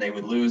win and they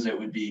would lose,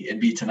 it'd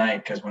be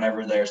tonight, because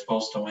whenever they're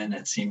supposed to win,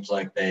 it seems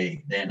like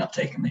they end up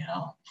taking the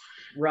L.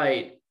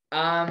 Right.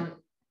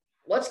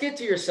 Let's get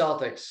to your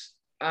Celtics.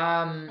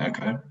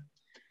 Okay.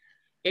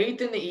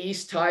 8th in the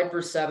East, tied for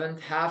 7th,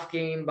 half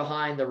game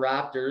behind the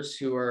Raptors,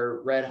 who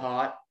are red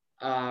hot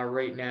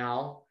right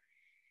now.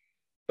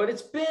 But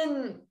it's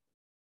been,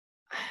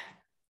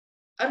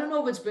 I don't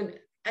know if it's been,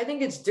 I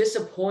think it's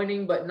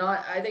disappointing, but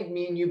not, I think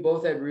me and you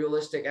both had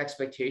realistic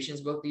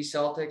expectations about these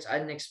Celtics. I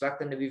didn't expect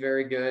them to be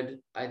very good.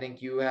 I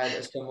think you had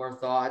similar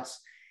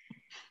thoughts.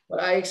 But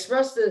I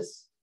expressed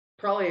this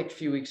probably a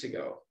few weeks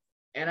ago.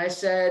 And I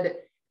said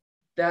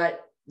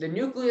that the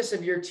nucleus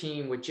of your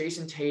team with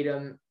Jason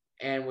Tatum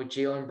and with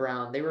Jaylen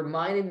Brown, they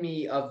reminded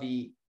me of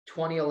the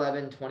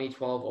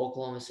 2011-2012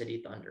 Oklahoma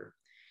City Thunder,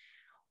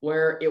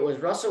 where it was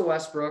Russell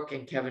Westbrook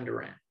and Kevin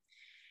Durant.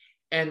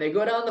 And they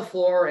go down the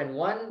floor, and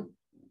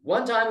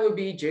one time it would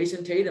be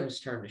Jason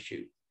Tatum's turn to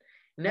shoot.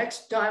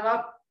 Next time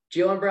up,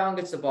 Jaylen Brown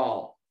gets the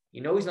ball.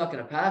 You know he's not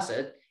going to pass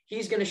it.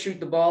 He's going to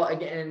shoot the ball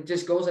again, and it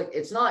just goes like,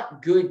 it's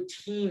not good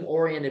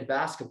team-oriented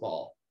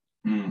basketball.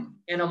 And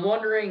I'm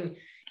wondering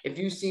if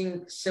you've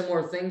seen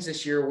similar things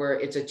this year where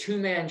it's a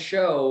two-man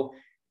show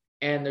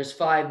and there's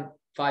five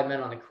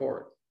men on the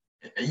court.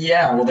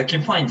 Yeah, well, the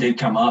complaint did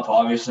come up.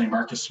 Obviously,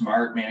 Marcus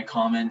Smart made a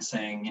comment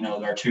saying, you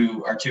know, our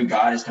two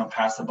guys don't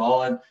pass the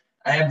ball. And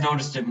I have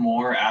noticed it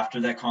more after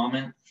that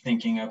comment,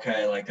 thinking,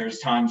 okay, like there's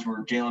times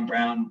where Jaylen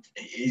Brown,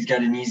 he's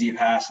got an easy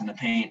pass in the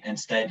paint.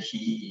 Instead,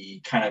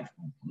 he kind of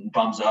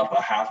bums up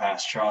a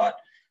half-assed shot.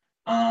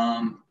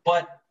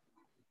 But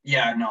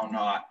yeah, no.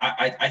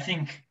 I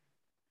think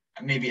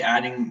maybe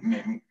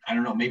adding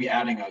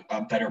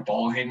a better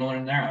ball handler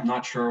in there. I'm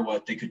not sure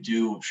what they could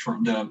do.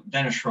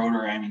 Dennis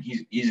Schroeder, I mean,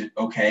 he's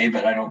okay,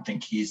 but I don't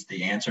think he's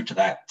the answer to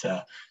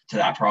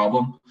that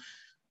problem.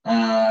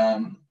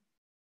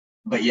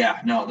 But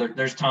yeah, no,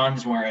 there's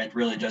times where it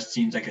really just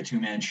seems like a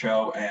two-man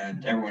show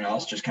and everyone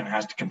else just kind of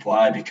has to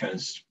comply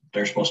because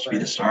they're supposed to be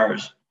the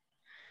stars.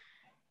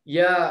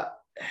 Yeah.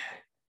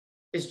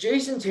 Is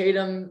Jason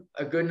Tatum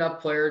a good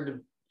enough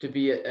player to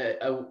be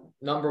a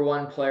number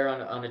one player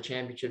on a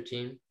championship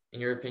team, in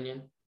your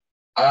opinion?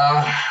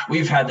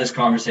 We've had this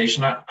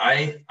conversation.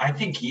 I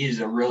think he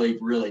is a really,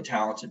 really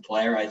talented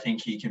player. I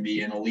think he can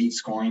be an elite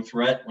scoring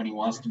threat when he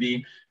wants to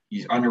be.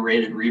 He's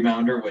underrated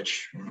rebounder,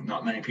 which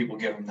not many people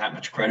give him that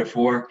much credit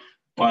for.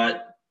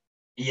 But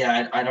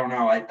yeah, I don't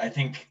know. I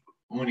think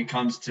when it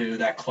comes to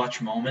that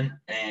clutch moment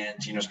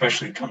and, you know,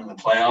 especially coming to the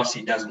playoffs,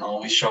 he doesn't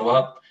always show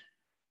up.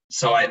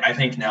 So I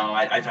think no,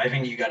 I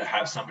think you got to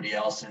have somebody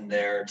else in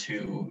there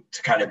to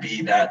kind of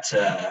be that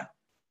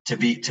to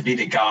be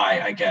the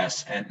guy, I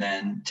guess. And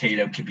then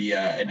Tatum could be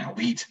an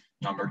elite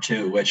number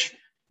two, which,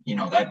 you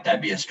know,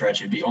 that'd be a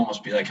stretch. It'd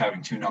almost be like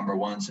having two number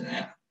ones in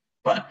it.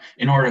 But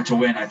in order to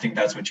win, I think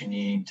that's what you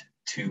need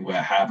to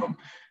have them.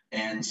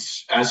 And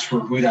as for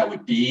who that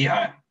would be,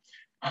 I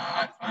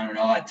don't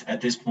know.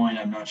 At this point,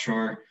 I'm not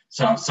sure.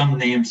 So some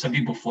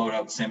people float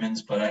out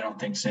Simmons, but I don't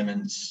think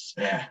Simmons.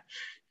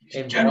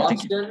 In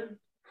Boston?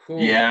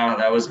 Yeah,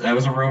 that was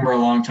a rumor a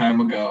long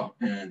time ago,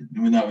 and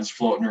when that was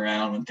floating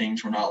around when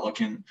things were not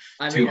looking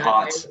too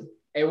hot.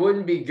 It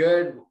wouldn't be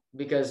good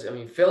because, I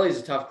mean, Philly's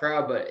a tough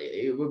crowd, but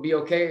it would be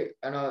okay.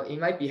 I know he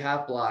might be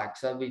half black,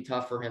 so that'd be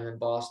tough for him in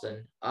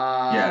Boston.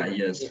 Yeah,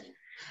 he is.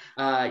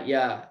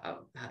 I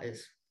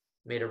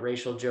made a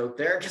racial joke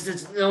there because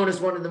it's known as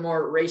one of the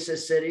more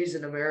racist cities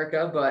in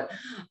America, but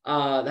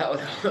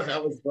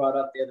that was brought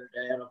up the other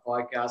day on a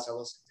podcast I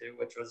listened to,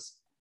 which was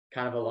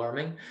kind of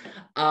alarming.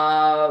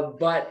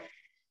 But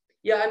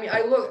yeah, I mean,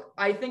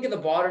 I think of the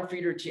bottom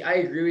feeder team. I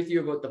agree with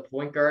you about the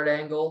point guard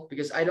angle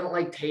because I don't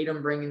like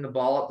Tatum bringing the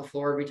ball up the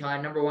floor every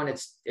time. Number one,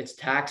 it's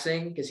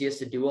taxing because he has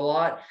to do a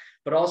lot,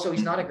 but also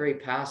he's not a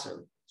great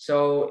passer.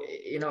 So,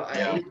 you know,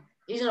 yeah.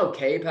 He's an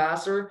okay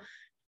passer,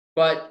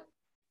 but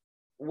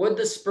would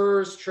the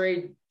Spurs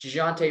trade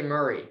DeJounte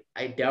Murray?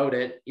 I doubt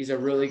it. He's a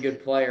really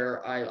good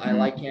player. I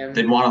like him.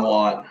 They'd want a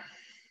lot.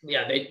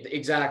 Yeah,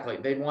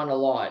 they'd want a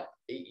lot.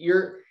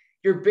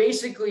 You're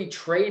basically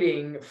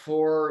trading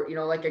for, you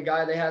know, like a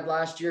guy they had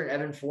last year,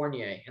 Evan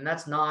Fournier, and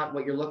that's not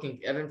what you're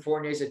looking. Evan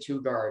Fournier is a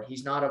two guard.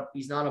 He's not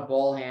a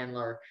ball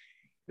handler.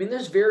 I mean,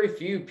 there's very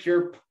few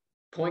pure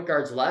point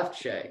guards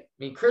left, Shay. I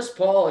mean, Chris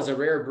Paul is a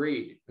rare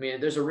breed. I mean,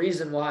 there's a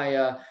reason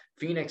why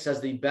Phoenix has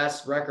the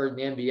best record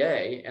in the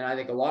NBA, and I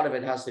think a lot of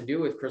it has to do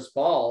with Chris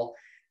Paul.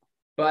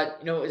 But,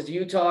 you know, is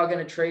Utah going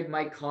to trade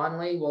Mike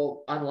Conley?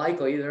 Well,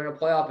 unlikely. They're in a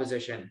playoff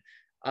position.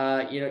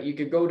 You know, you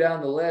could go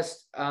down the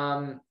list.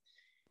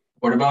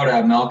 What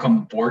about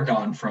Malcolm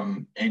Brogdon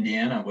from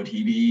Indiana? Would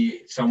he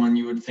be someone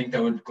you would think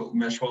that would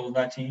mesh well with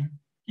that team?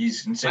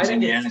 Since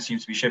Indiana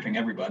seems to be shipping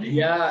everybody.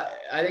 Yeah,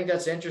 I think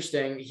that's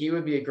interesting. He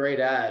would be a great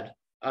ad.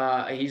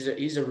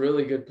 He's a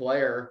really good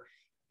player.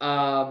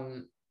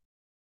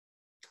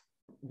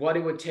 What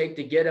it would take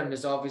to get him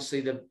is obviously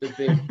the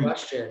big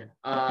question.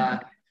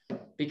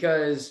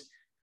 Because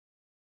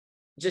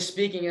just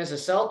speaking as a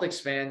Celtics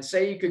fan,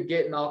 say you could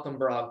get Malcolm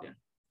Brogdon,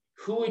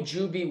 who would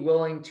you be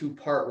willing to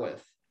part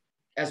with?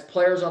 As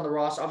players on the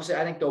roster, obviously,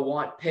 I think they'll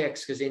want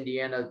picks because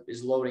Indiana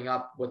is loading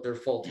up with their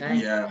full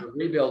tank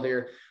rebuild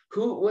here.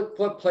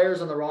 What players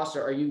on the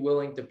roster are you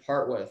willing to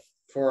part with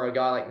for a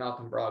guy like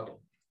Malcolm Brogdon?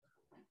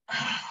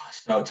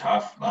 So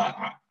tough.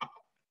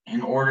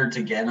 In order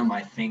to get him,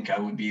 I think I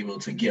would be able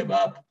to give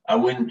up. I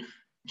wouldn't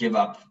give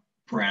up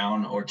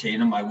Brown or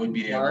Tatum. I would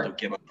be able to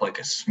give up like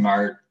a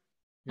Smart.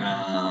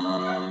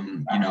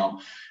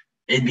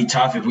 It'd be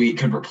tough if we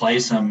could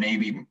replace him,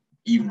 maybe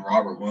even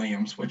Robert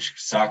Williams, which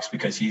sucks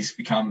because he's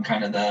become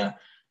kind of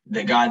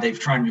the guy they've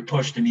tried to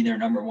push to be their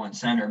number one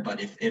center. But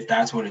if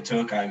that's what it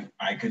took, I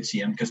could see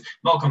him, because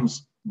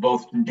Malcolm's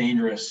both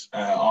dangerous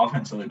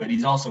offensively, but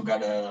he's also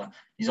got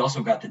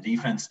the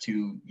defense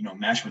to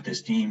mesh with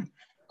this team.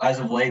 As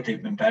of late,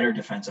 they've been better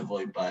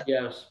defensively, but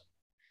yes,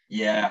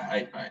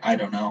 yeah, I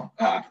don't know.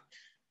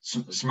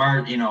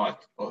 Smart,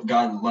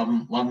 God love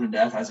him to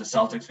death. As a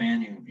Celtics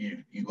fan,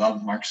 you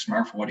love Marcus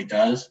Smart for what he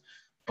does,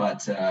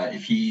 but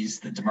if he's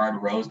the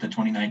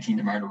 2019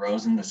 DeMar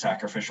DeRozan, the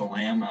sacrificial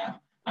lamb,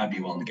 I'd be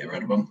willing to get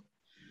rid of him.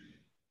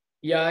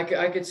 Yeah,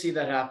 I could see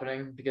that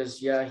happening,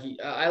 because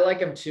I like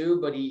him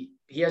too, but he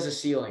has a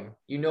ceiling.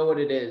 You know what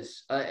it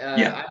is.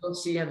 I don't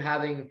see him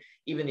having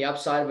even the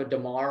upside of a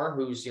DeMar,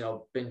 who's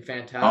been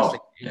fantastic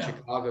in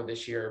Chicago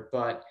this year.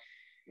 But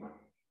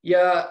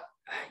yeah,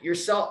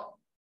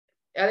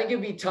 I think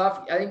it'd be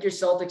tough. I think your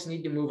Celtics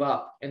need to move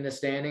up in the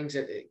standings,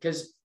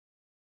 because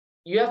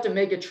you have to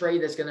make a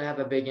trade that's going to have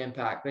a big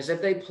impact. Because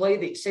if they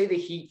say the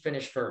Heat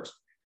finish first,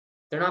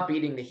 they're not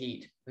beating the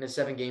Heat in a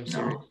 7-game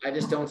series. No. I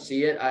just don't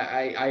see it.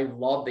 I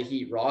love the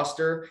Heat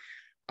roster.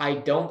 I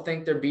don't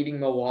think they're beating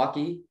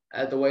Milwaukee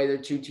at the way the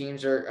two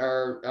teams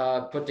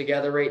are put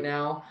together right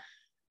now.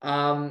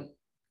 I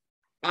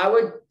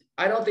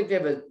don't think they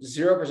have a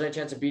 0%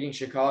 chance of beating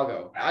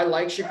Chicago. I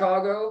like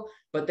Chicago,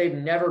 but they've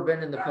never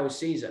been in the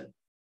postseason.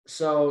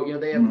 So,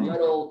 they have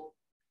little,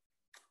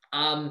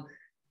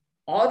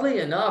 oddly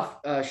enough,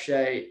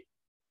 Shay,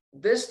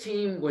 this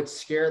team would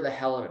scare the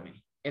hell out of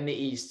me in the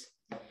East.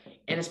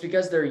 And it's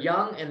because they're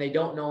young and they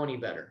don't know any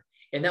better.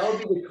 And that would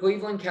be the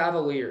Cleveland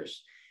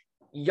Cavaliers.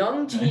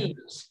 Young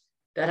teams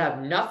that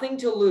have nothing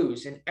to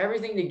lose and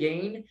everything to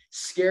gain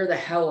scare the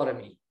hell out of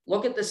me.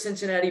 Look at the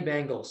Cincinnati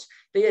Bengals.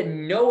 They had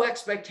no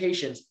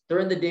expectations. They're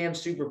in the damn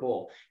Super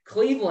Bowl.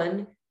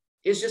 Cleveland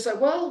is just like,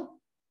 well,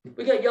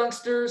 we got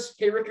youngsters.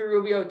 Okay, Ricky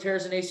Rubio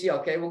tears an ACL.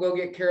 Okay, we'll go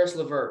get Karis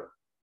LeVert,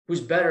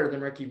 who's better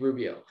than Ricky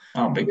Rubio.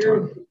 Oh, big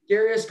time.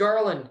 Darius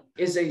Garland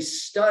is a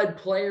stud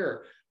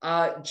player.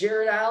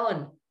 Jared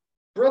Allen,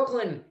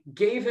 Brooklyn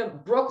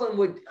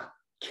would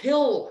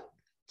kill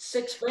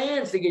 6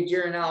 fans to get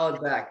Jared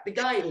Allen back. The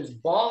guy is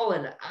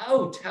balling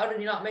out. How did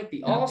he not make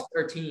the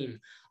All-Star team?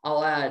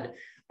 I'll add.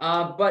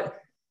 But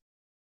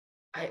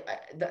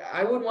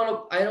I would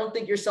want to. I don't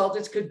think your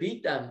Celtics could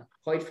beat them.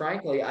 Quite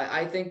frankly,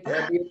 I think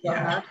that'd be a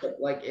tough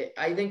matchup.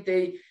 I think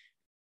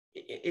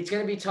it's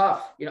going to be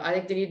tough. I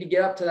think they need to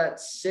get up to that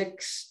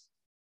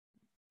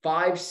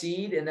 6-5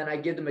 seed, and then I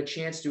give them a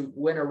chance to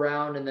win a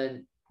round and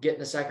then get in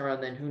the second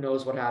round. Then who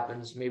knows what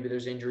happens? Maybe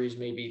there's injuries.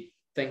 Maybe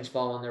things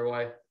fall on their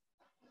way.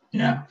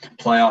 Yeah,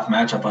 playoff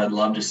matchup I'd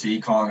love to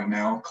see, calling it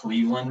now,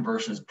 Cleveland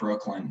versus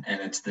Brooklyn,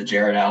 and it's the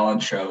Jared Allen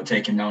show,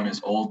 taking down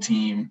his old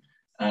team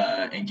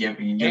and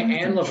giving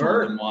and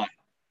LeVert.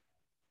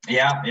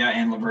 Yeah,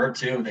 and LeVert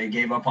too. They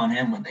gave up on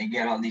him when they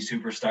get on these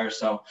superstars,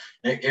 so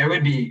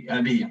it'd be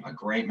a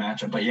great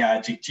matchup. But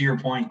yeah, to your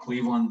point,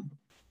 Cleveland,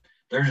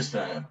 they're just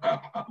a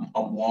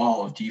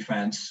wall of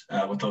defense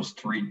with those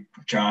 3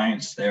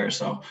 giants there.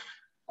 So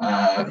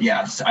I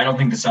don't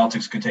think the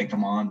Celtics could take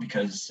them on,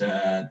 because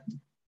they're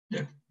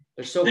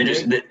so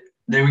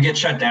they would get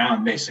shut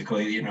down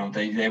basically.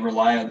 They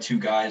rely on 2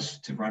 guys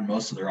to run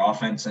most of their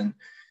offense, and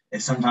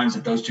if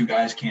those 2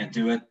 guys can't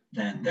do it,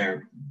 then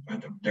they're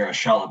a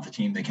shell of the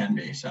team they can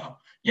be. So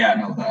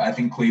I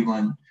think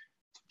Cleveland,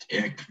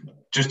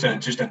 just to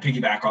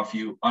piggyback off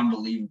you,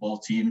 unbelievable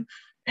team.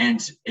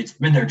 And it's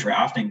been their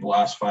drafting the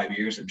last 5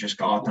 years have just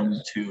got them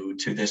to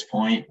this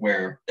point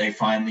where they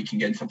finally can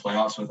get into the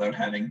playoffs without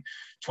having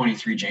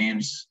 23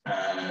 James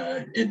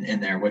in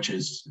there, which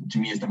is, to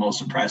me, is the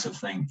most impressive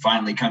thing.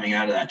 Finally coming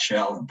out of that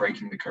shell and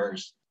breaking the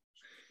curse.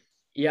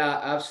 Yeah,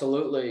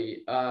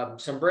 absolutely.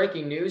 Some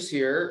breaking news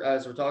here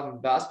as we're talking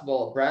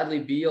basketball. Bradley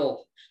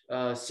Beal,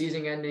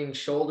 season-ending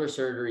shoulder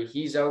surgery.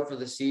 He's out for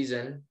the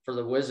season for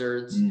the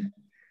Wizards.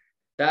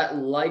 That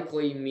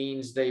likely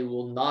means they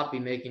will not be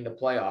making the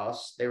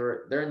playoffs.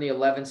 They're in the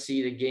 11th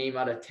seed, a game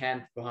out of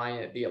 10th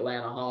behind the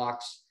Atlanta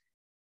Hawks.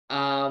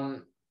 I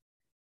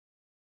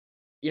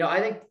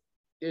think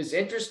it was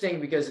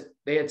interesting because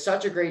they had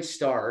such a great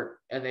start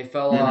and they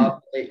fell off.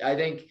 I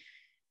think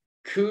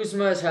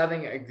Kuzma is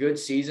having a good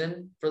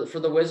season for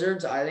the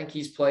Wizards. I think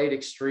he's played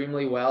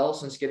extremely well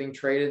since getting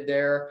traded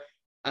there.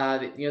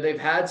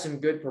 They've had some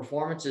good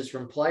performances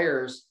from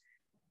players.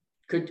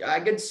 Could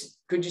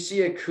you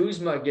see a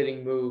Kuzma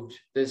getting moved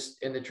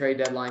in the trade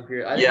deadline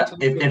period?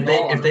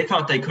 If they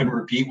thought they could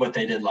repeat what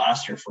they did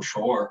last year, for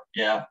sure.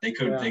 Yeah, they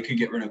could. Yeah. They could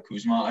get rid of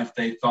Kuzma if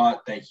they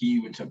thought that he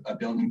was a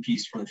building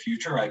piece for the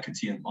future. I could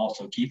see them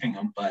also keeping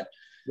him, but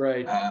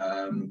right.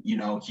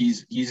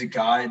 He's a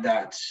guy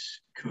that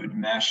could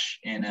mesh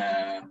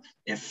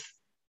if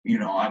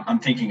I'm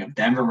thinking of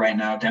Denver right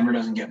now. Denver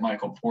doesn't get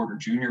Michael Porter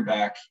Jr.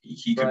 back.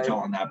 He could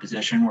fill in that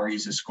position where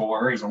he's a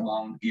scorer. He's a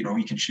long,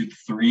 he can shoot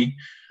three.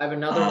 I have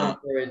another one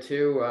for you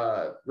too.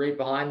 Right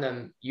behind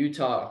them,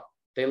 Utah.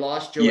 They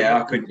lost Joey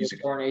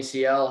torn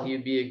ACL.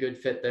 He'd be a good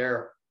fit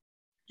there.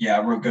 Yeah,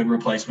 we're a good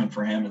replacement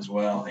for him as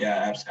well.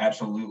 Yeah,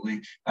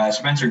 absolutely.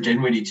 Spencer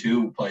Dinwiddie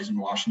too plays in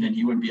Washington.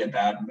 He wouldn't be a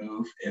bad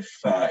move if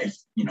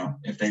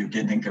they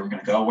didn't think they were going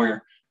to go.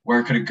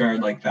 Where could a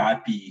guard like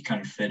that be kind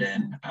of fit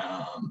in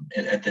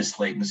at this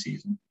late in the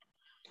season?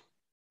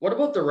 What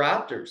about the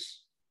Raptors?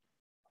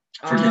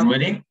 For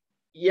Dinwiddie?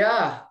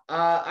 Yeah,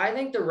 I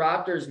think the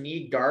Raptors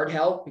need guard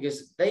help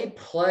because they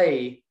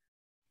play,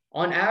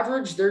 on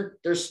average,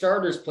 their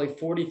starters play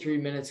 43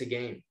 minutes a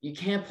game. You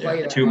can't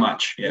play that too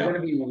much. Yeah. They're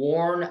going to be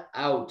worn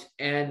out.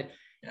 And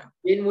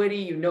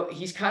Dinwiddie,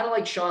 he's kind of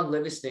like Sean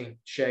Livingston,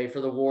 Shay,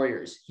 for the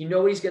Warriors. You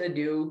know what he's going to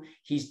do.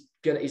 He's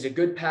a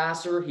good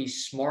passer.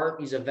 He's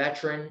smart. He's a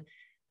veteran.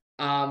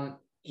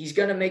 He's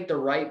going to make the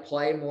right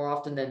play more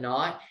often than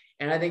not.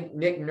 And I think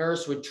Nick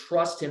Nurse would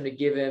trust him to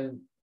give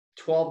him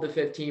 12 to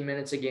 15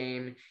 minutes a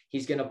game.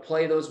 He's going to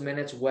play those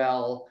minutes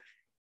well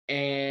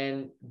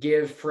and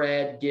give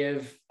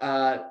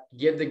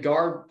the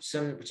guard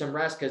some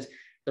rest, because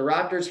the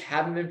Raptors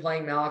haven't been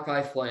playing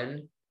Malachi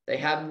Flynn. They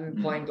haven't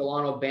been playing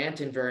Delano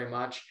Banton very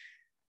much.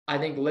 I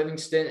think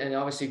Livingston and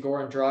obviously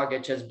Goran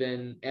Dragic has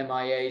been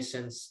MIA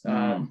since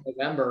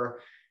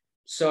November.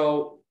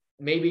 So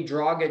maybe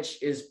Dragic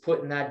is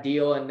put in that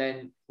deal, and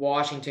then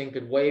Washington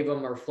could waive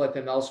him or flip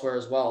him elsewhere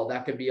as well.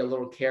 That could be a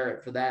little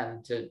carrot for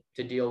them to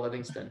deal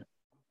Livingston.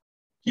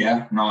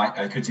 Yeah, no,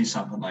 I could see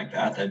something like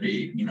that. That'd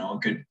be, a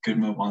good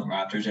move on the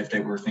Raptors if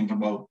they were thinking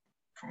about,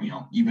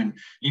 even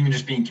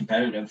just being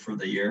competitive for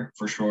the year,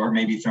 for sure.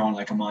 Maybe throwing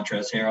like a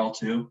Montrezl Harrell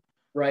too.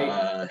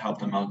 Right. Help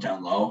them out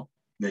down low.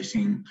 They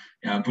seem,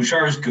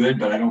 Bouchard is good,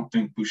 but I don't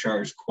think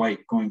Bouchard is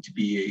quite going to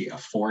be a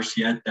force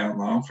yet down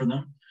low for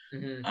them.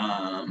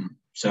 Mm-hmm.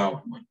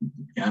 So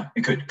yeah,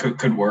 it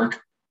could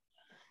work.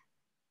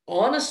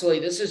 Honestly,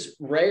 this is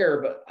rare,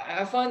 but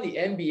I find the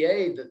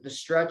NBA, the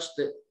stretch,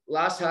 the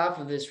last half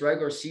of this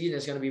regular season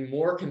is going to be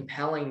more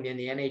compelling than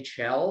the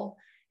NHL.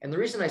 And the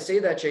reason I say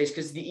that, Chase,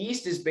 because the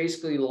East is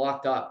basically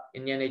locked up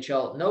in the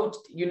NHL.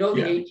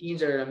 The 8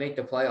 teams are going to make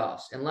the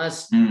playoffs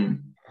unless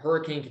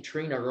Hurricane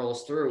Katrina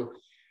rolls through.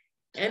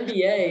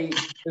 NBA,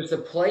 there's a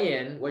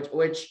play-in,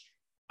 which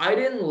I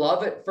didn't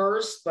love at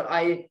first, but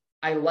I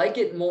like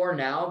it more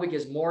now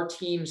because more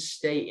teams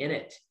stay in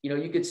it.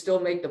 You could still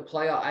make the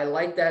playoff. I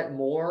like that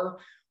more,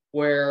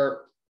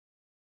 where,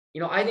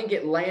 I think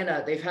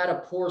Atlanta, they've had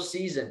a poor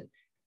season,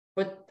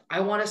 but I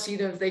want to see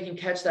them if they can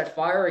catch that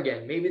fire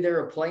again. Maybe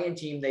they're a play-in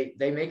team.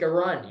 They make a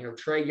run,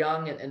 Trae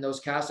Young and those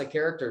cast of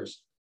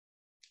characters.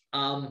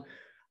 Out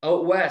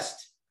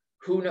West,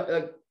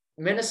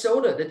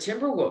 Minnesota, the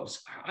Timberwolves.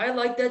 I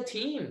like that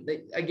team.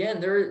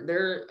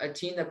 They're a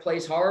team that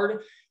plays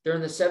hard. They're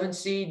in the 7th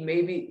seed.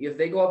 Maybe if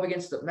they go up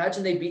against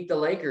imagine they beat the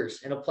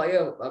Lakers in a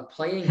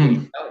playing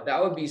game,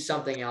 that would be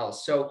something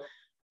else. So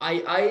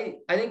I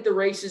think the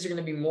races are going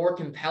to be more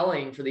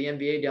compelling for the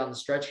NBA down the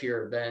stretch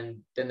here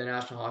than the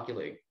National Hockey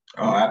League.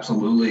 Oh,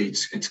 absolutely.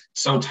 It's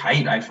so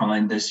tight, I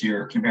find, this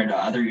year compared to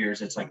other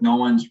years. It's like no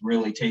one's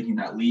really taking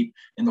that leap.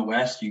 In the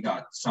West, you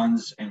got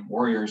Suns and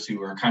Warriors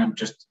who are kind of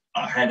just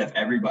ahead of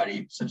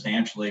everybody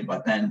substantially.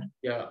 But then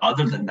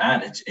other than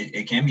that,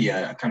 it can be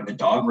a kind of a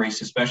dog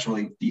race,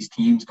 especially these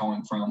teams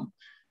going from,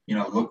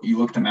 you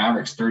look at the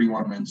Mavericks,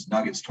 31 wins,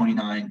 Nuggets,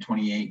 29,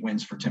 28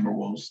 wins for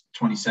Timberwolves,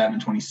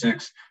 27,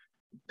 26.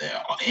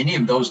 Any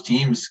of those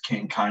teams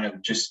can kind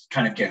of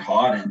get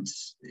hot and,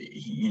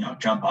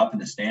 jump up in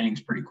the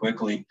standings pretty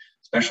quickly,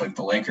 especially if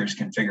the Lakers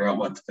can figure out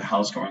what the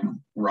hell's going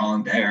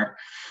wrong there,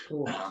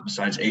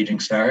 besides aging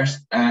stars.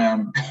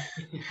 But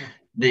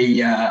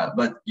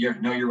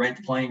you're right.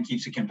 The playing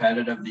keeps it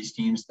competitive. These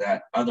teams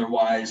that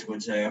otherwise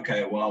would say,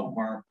 okay, well,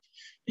 we're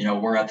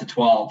at the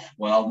 12.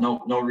 Well,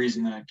 no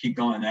reason to keep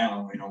going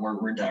now.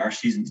 Our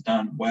season's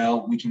done.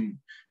 Well, we can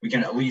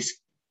at least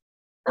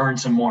earn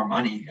some more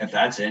money if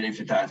that's it. If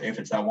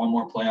it's that one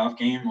more playoff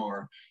game,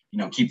 or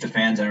keep the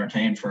fans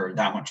entertained for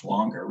that much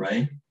longer,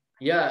 right?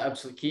 Yeah,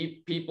 absolutely.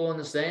 Keep people in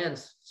the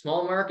stands.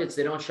 Small markets,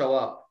 they don't show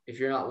up if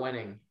you're not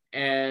winning.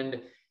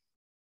 And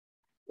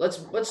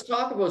let's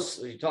talk about,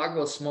 you talk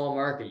about small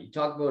market, you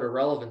talk about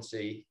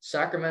irrelevancy.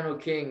 Sacramento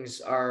Kings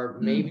are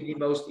maybe the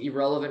most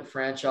irrelevant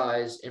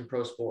franchise in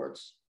pro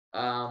sports.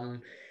 I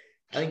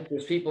think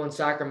there's people in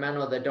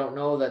Sacramento that don't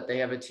know that they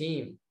have a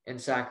team in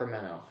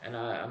Sacramento. And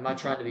I'm not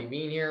trying to be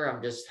mean here. I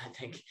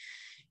think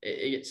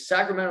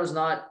Sacramento's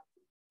not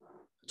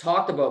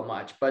talked about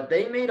much, but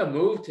they made a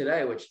move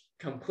today, which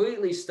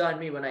completely stunned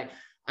me. When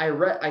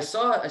I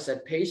saw it, I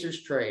said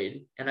Pacers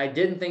trade, and I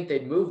didn't think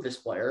they'd move this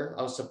player.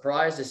 I was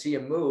surprised to see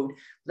him moved.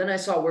 Then I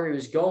saw where he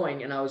was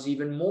going, and I was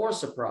even more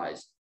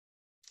surprised.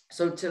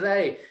 So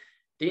today,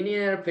 the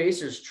Indiana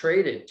Pacers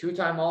traded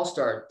two-time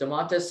All-Star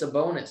Domantas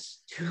Sabonis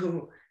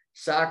to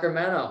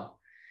Sacramento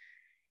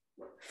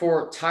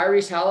for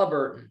Tyrese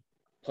Halliburton,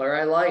 player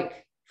I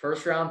like,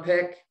 first-round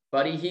pick,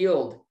 Buddy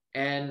Hield,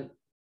 and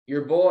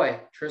your boy,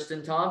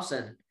 Tristan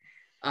Thompson.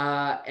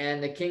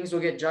 And the Kings will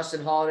get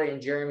Justin Holiday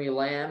and Jeremy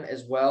Lamb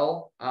as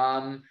well.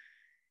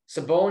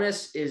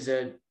 Sabonis is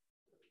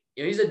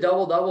he's a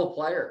double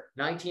player,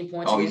 19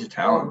 points. Oh, he's a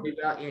talent.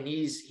 And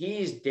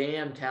he's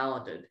damn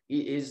talented.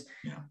 He's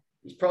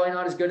probably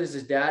not as good as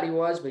his daddy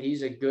was, but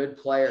he's a good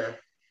player.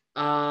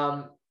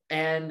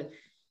 And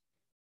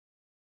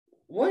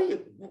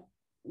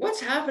what's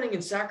happening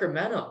in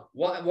Sacramento?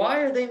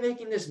 Why are they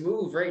making this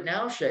move right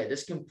now, Shay?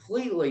 This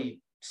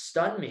completely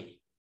stunned me.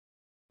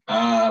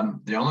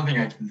 The only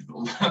thing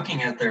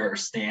looking at their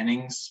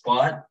standings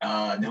spot,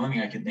 the only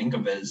thing I can think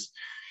of is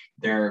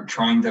they're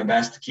trying their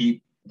best to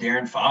keep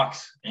De'Aaron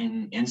Fox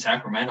in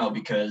Sacramento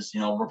because,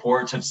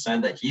 reports have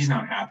said that he's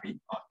not happy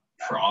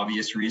for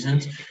obvious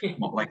reasons,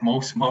 like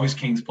most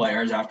Kings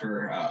players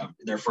after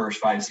their first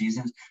 5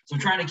 seasons. So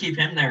trying to keep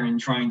him there and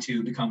trying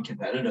to become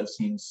competitive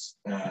seems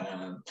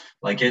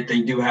like it.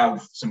 They do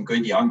have some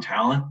good young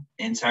talent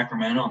in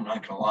Sacramento, I'm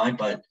not going to lie,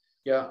 but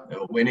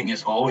winning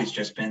has always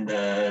just been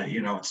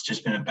it's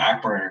just been a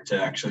back burner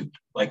to actually,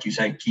 like you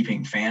said,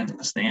 keeping fans in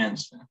the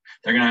stands.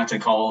 They're going to have to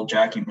call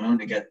Jackie Moon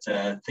to get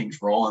things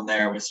rolling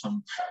there with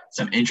some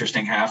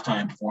interesting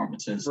halftime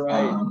performances.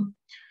 Right.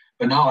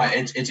 But no,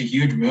 it's a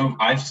huge move.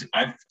 I've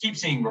keep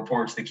seeing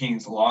reports the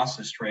Kings lost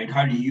this trade.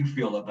 How do you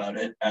feel about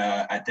it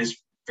at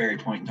this very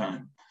point in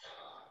time?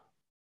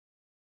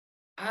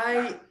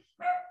 I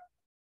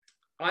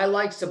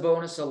like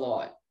Sabonis a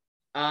lot.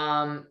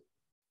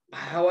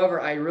 However,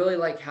 I really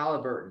like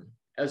Haliburton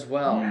as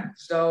well. Mm.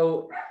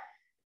 So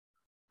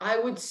I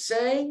would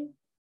say,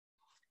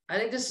 I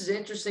think this is an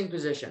interesting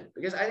position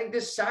because I think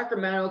this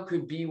Sacramento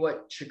could be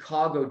what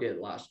Chicago did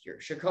last year.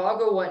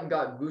 Chicago went and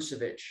got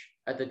Vucevic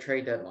at the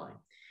trade deadline.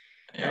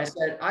 Yeah. And I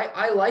said,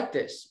 I like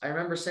this. I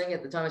remember saying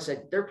at the time, I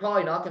said, they're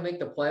probably not going to make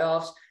the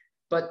playoffs,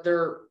 but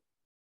they're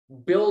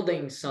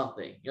building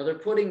something. They're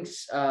putting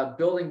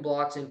building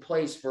blocks in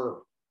place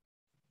for,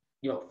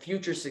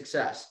 future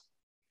success.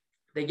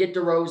 They get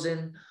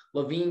DeRozan,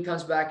 Levine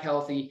comes back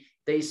healthy.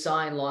 They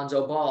sign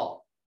Lonzo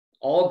Ball.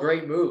 All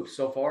great moves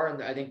so far.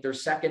 And I think they're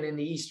second in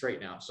the East right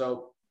now.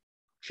 So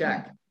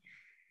check. Mm-hmm.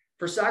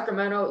 For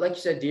Sacramento, like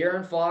you said,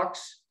 De'Aaron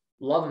Fox,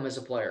 love him as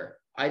a player.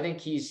 I think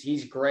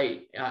he's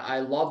great. I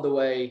love the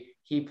way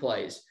he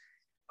plays.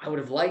 I would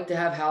have liked to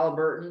have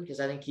Haliburton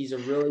because I think he's a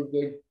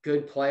really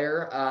good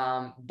player.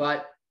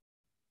 But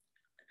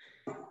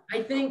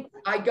I think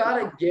I got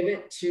to give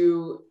it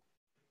to –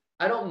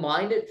 I don't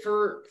mind it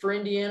for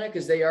Indiana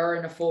because they are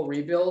in a full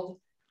rebuild.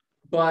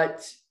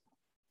 But,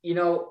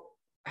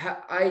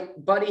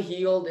 Buddy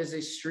Hield is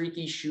a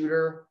streaky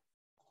shooter.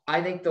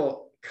 I think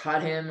they'll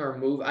cut him or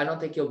move. I don't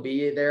think he'll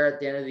be there at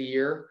the end of the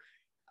year.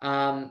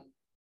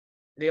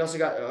 They also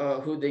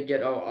got who they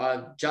get?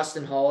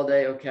 Justin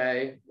Holiday.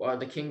 Okay.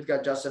 The Kings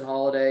got Justin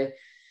Holiday.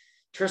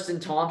 Tristan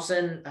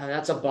Thompson.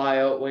 That's a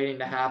buyout waiting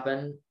to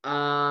happen.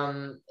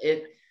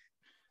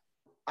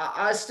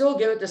 I still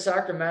give it to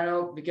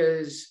Sacramento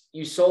because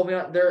you sold me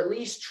on. They're at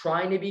least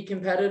trying to be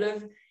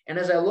competitive. And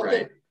as I look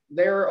at,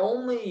 they're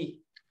only,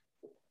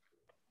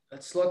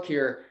 let's look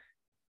here,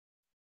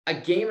 a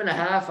game and a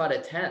half out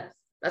of 10th.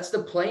 That's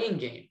the playing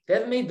game. They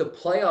haven't made the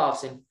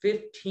playoffs in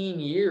 15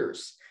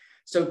 years.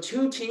 So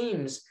 2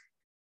 teams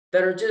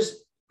that are just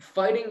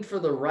fighting for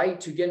the right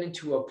to get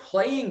into a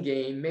playing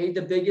game made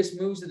the biggest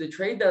moves of the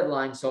trade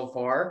deadline so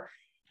far.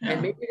 Yeah.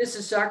 And maybe this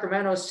is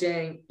Sacramento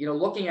saying,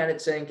 looking at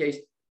it saying,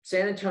 okay,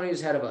 San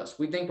Antonio's ahead of us.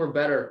 We think we're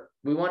better.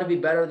 We want to be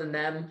better than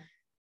them.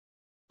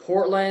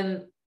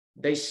 Portland,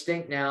 they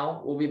stink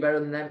now. We'll be better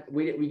than them.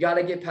 We got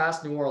to get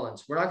past New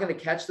Orleans. We're not going to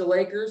catch the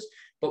Lakers,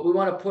 but we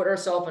want to put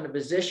ourselves in a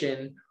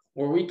position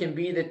where we can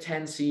be the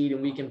 10 seed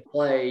and we can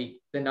play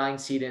the 9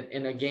 seed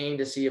in a game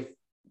to see if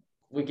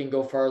we can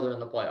go further in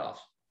the playoffs.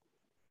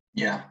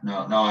 Yeah,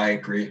 no, I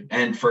agree.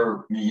 And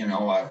for,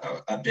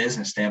 a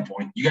business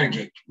standpoint, you got to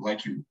get,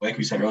 like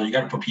we said earlier, you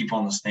got to put people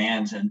in the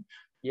stands. And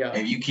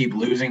if you keep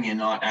losing and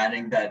not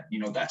adding that,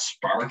 that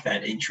spark,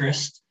 that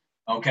interest,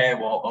 okay,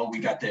 well, we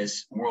got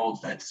this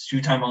that's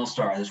 2-time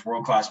All-Star, this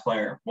world-class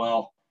player.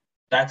 Well,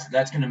 that's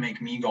going to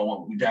make me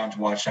go down to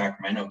watch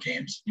Sacramento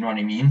games. You know what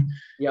I mean?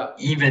 Yeah.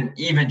 Even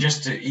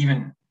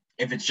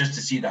if it's just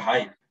to see the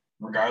hype,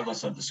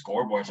 regardless of the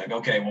scoreboard, it's like,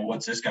 okay, well,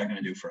 what's this guy going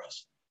to do for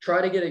us?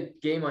 Try to get a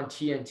game on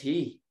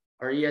TNT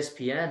or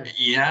ESPN.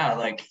 Yeah,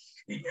 like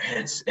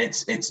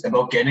it's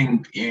about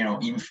getting,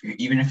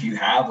 even if you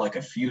have like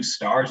a few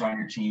stars on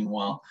your team,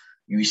 well,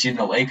 you see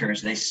the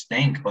Lakers, they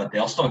stink, but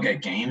they'll still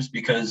get games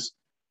because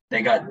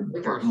they got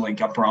like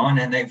LeBron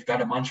and they've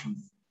got a bunch of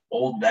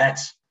old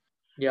vets.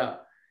 Yeah.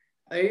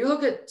 You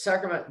look at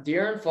Sacramento,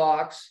 De'Aaron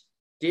Fox,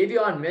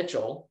 Davion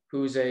Mitchell,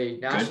 who's a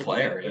national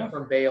player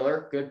from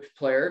Baylor, good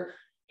player.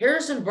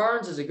 Harrison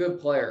Barnes is a good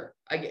player.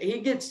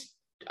 He gets,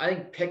 I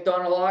think, picked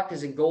on a lot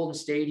because in Golden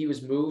State, he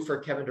was moved for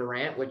Kevin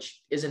Durant,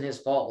 which isn't his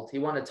fault. He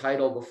won a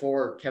title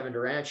before Kevin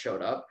Durant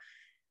showed up.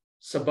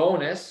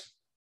 Sabonis,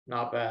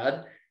 not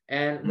bad.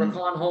 And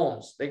Raquan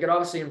Holmes. They could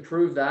obviously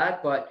improve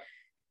that, but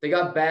they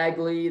got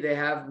Bagley. They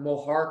have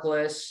Mo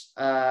Harkless.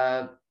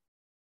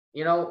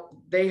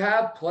 They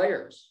have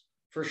players.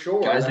 For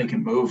sure. Guys that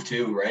can move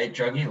too, right,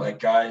 Juggy? Like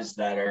guys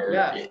that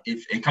are,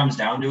 if it comes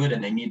down to it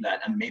and they need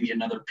that, and maybe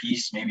another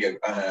piece, maybe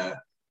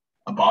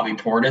a Bobby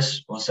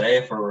Portis, we'll say,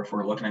 if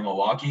we're looking at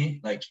Milwaukee,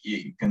 like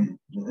you can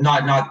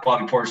not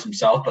Bobby Portis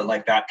himself, but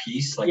like that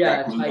piece, like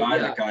that glue guy,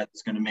 that guy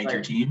that's going to make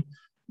your team.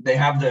 They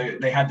have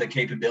the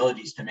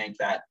capabilities to make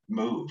that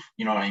move.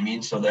 You know what I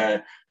mean? So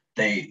that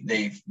they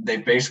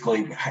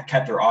basically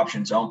kept their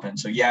options open.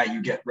 So yeah,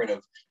 you get rid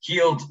of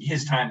Hield.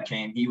 His time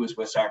came. He was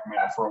with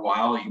Sacramento for a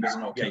while. He was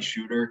an okay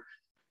shooter,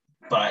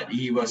 but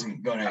he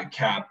wasn't going to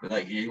cap.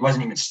 Like he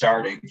wasn't even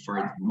starting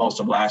for most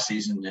of last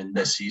season and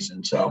this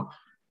season. So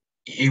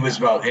he was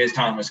about his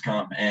time was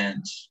come,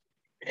 and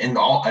in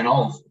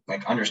all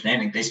like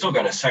understanding, they still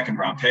got a second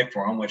round pick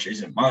for him, which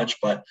isn't much,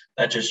 but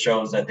that just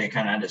shows that they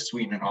kind of had to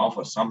sweeten it off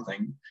with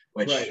something,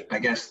 which I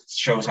guess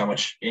shows how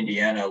much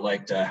Indiana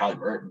liked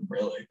Haliburton,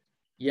 really.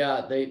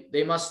 Yeah,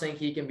 they must think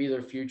he can be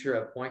their future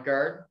at point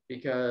guard,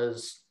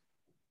 because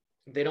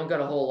they don't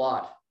got a whole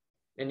lot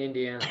in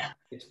Indiana.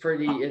 It's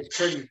pretty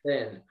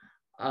thin.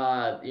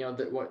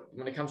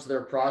 When it comes to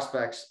their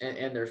prospects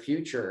and their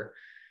future.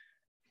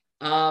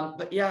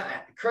 But yeah,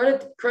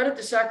 credit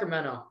to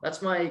Sacramento.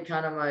 That's my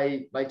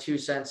 2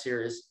 cents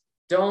here is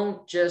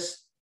don't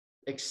just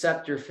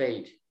accept your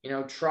fate,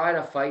 try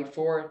to fight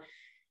for it.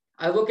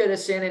 I look at a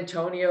San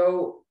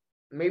Antonio,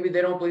 maybe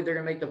they don't believe they're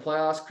going to make the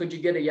playoffs. Could you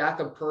get a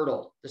Jakob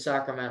Poeltl to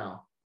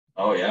Sacramento?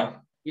 Oh yeah.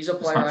 He's a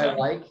player I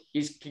like.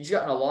 He's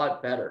gotten a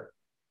lot better.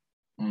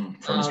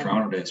 From his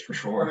Toronto days, for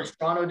sure. From his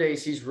Toronto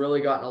days, he's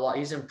really gotten a lot.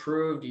 He's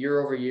improved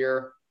year over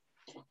year.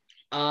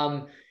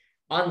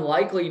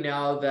 Unlikely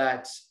now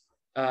that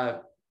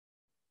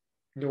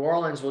New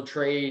Orleans will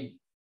trade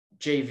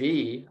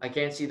JV. I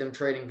can't see them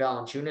trading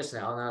Valanciunas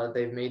now that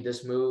they've made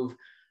this move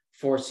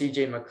for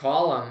CJ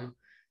McCollum.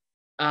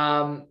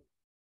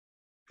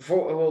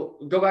 We'll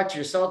go back to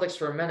your Celtics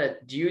for a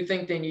minute. Do you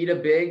think they need a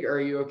big, or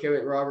are you okay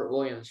with Robert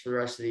Williams for the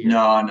rest of the year?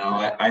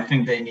 No. I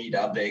think they need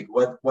a big.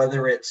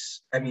 Whether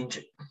it's,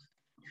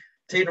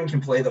 Tatum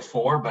can play the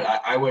 4, but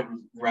I would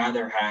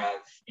rather have,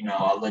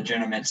 a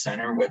legitimate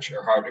center, which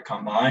are hard to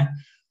come by.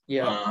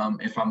 Yeah.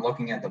 If I'm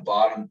looking at the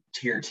bottom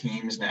tier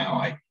teams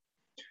now,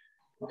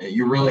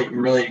 you're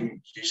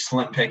really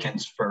slim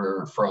pickings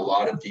for a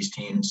lot of these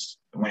teams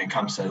when it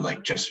comes to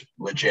like just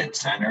legit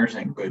centers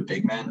and good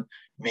big men.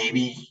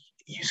 Maybe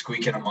you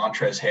squeak in a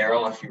Montrezl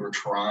Harrell if you were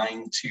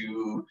trying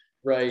to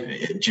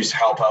just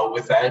help out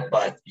with that.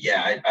 But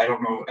yeah, I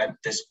don't know at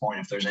this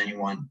point if there's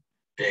anyone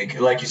big.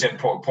 Like you said,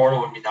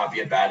 Portal would not be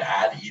a bad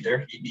ad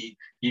either.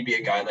 He'd be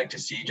a guy I'd like to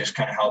see just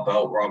kind of help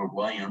out Robert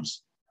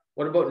Williams.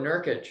 What about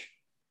Nurkic?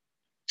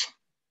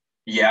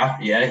 Yeah,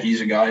 he's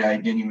a guy I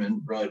didn't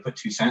even really put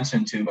 2 cents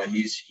into, but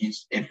he's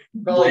if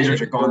Blazers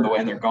are going the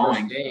way they're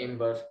going.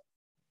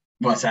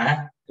 What's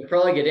that? He'll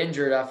probably get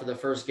injured after the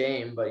first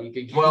game, but you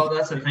could. Well,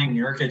 that's the thing.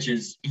 Nurkic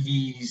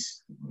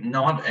he's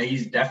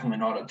definitely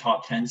not a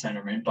top 10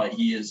 centerman, but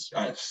he is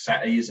a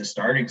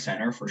starting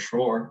center for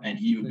sure, and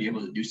he would be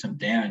able to do some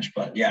damage.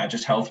 But yeah,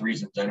 just health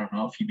reasons, I don't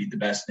know if he'd be the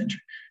best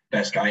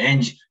guy.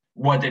 And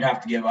what they'd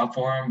have to give up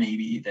for him,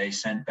 maybe they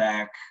sent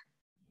back.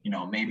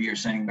 Maybe you're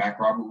sending back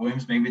Robert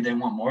Williams. Maybe they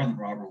want more than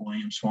Robert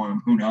Williams for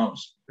him. Who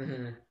knows?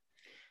 Mm-hmm.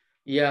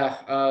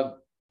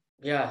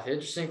 Yeah.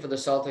 Interesting for the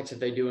Celtics if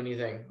they do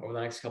anything over the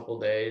next couple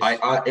of days.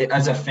 I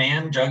as a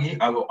fan, Juggy,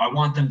 I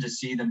want them to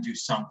see them do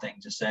something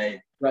to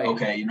say,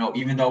 okay,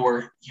 even though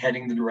we're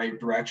heading the right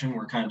direction,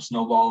 we're kind of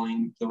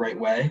snowballing the right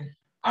way.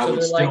 I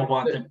would still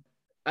want them.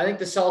 I think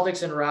the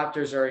Celtics and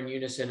Raptors are in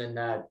unison in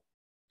that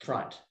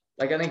front.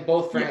 Like I think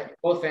both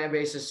fan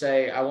bases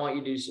say, I want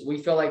you to. We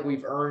feel like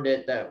we've earned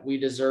it, that we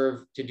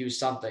deserve to do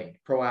something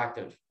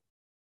proactive.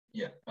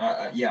 Yeah,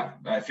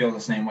 I feel the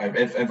same way.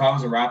 If I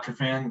was a Raptor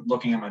fan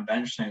looking at my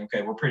bench saying,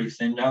 okay, we're pretty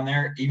thin down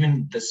there,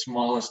 even the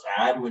smallest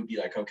ad would be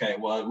like, okay,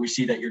 well, we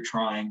see that you're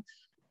trying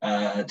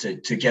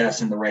to get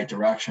us in the right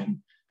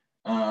direction.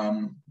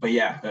 But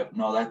yeah,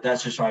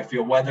 that's just how I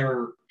feel.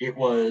 Whether it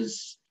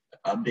was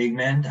a big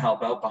man to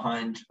help out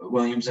behind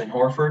Williams and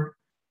Horford,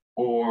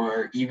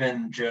 or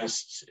even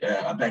just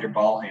a better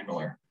ball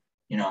handler.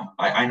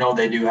 I know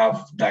they do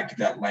have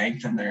that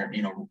length, and they're,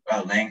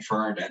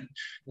 Langford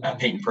and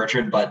Peyton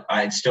Pritchard, but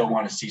I'd still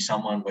want to see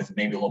someone with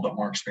maybe a little bit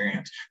more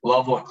experience.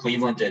 Love what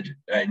Cleveland did.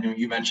 I knew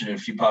you mentioned it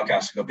a few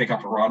podcasts ago. Pick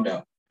up a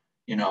Rondo.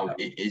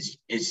 He's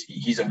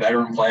a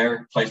veteran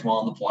player, plays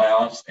well in the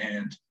playoffs,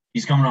 and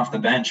he's coming off the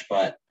bench,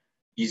 but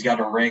he's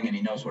got a ring and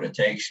he knows what it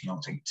takes,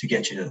 to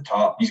get you to the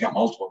top. He's got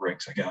multiple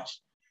rings, I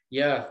guess.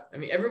 Yeah,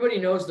 everybody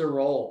knows their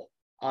role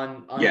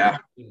on the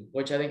team,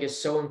 which I think is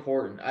so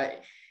important.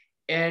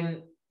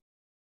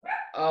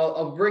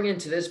 I'll bring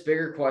into this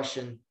bigger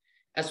question.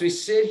 As we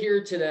sit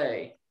here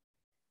today,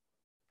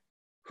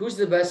 who's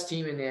the best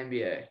team in the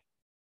NBA?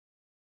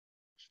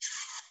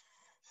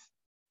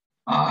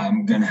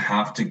 I'm going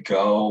to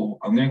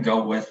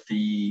go with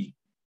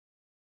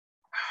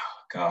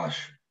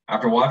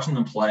after watching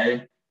them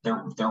play,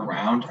 they're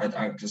round.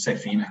 I have to say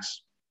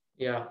Phoenix.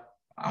 Yeah.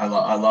 I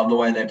love the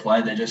way they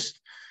play. They just,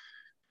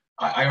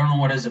 I don't know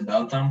what is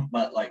about them,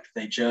 but like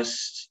they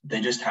just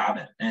have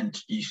it. And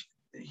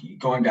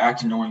going back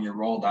to knowing your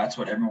role, that's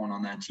what everyone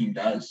on that team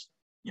does.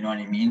 You know what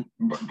I mean?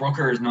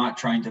 Booker is not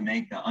trying to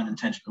make the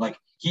unintentional, like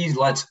he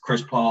lets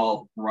Chris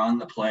Paul run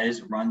the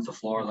plays, runs the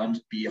floor, let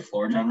him be a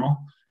floor general.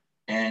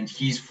 And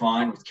he's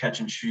fine with catch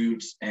and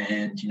shoots.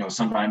 And,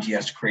 sometimes he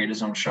has to create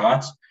his own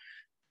shots.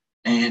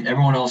 And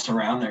everyone else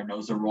around there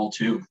knows their role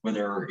too,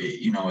 whether,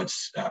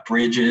 it's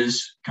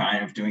Bridges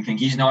kind of doing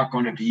things.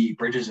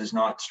 Bridges is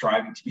not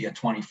striving to be a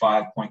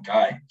 25-point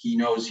guy. He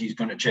knows he's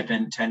going to chip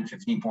in 10,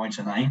 15 points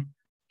a night,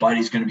 but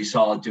he's going to be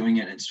solid doing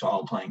it and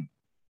solid playing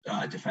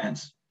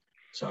defense.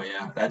 So,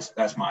 yeah,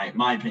 that's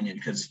my opinion,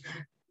 because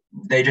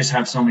they just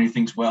have so many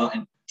things well.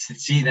 And to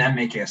see them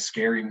make a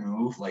scary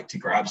move, like to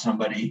grab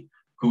somebody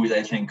who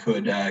they think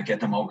could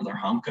get them over their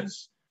hump,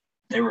 because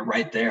they were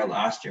right there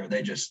last year.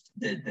 They just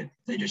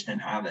didn't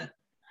have it.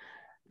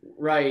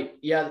 Right.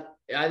 Yeah.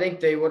 I think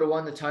they would have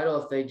won the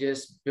title if they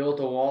just built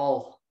a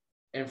wall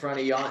in front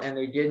of Gian, and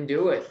they didn't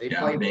do it. They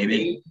played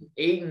maybe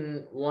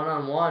Ayton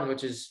one-on-one,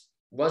 which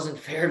wasn't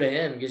fair to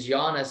him, because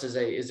Giannis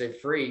is a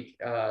freak,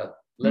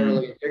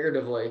 literally and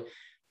figuratively.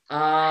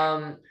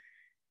 I'm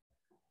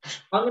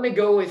going to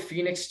go with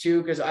Phoenix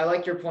too, because I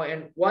like your point.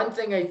 And one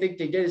thing I think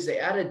they did is they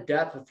added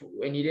depth,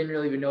 and you didn't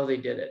really even know they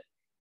did it.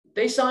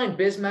 They signed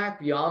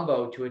Bismack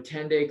Biyombo to a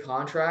 10-day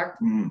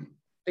contract.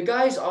 The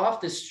guy's off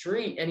the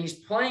street, and he's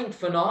playing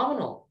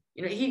phenomenal.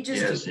 He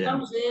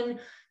comes in.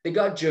 They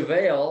got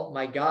JaVale,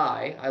 my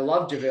guy. I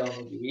love JaVale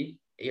McGee.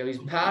 He's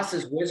past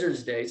his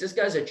Wizards days. This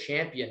guy's a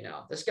champion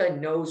now. This guy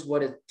knows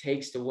what it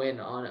takes to win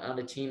on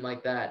a team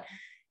like that.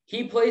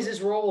 He plays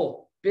his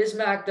role.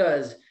 Bismack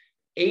does.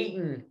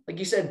 Ayton, like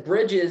you said,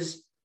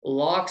 Bridges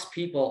locks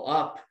people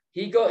up.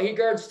 He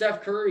guards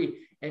Steph Curry.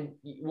 And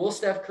will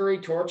Steph Curry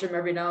torch him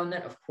every now and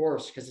then? Of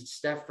course, because it's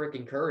Steph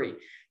freaking Curry.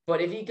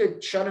 But if he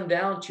could shut him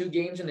down 2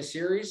 games in a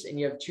series, and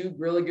you have 2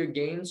 really good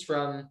games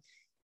from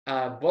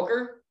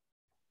Booker,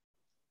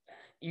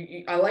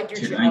 I like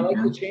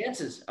the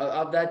chances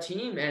of that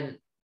team. And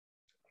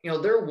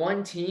they're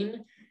one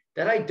team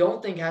that I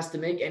don't think has to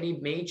make any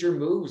major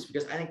moves,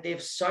 because I think they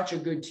have such a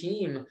good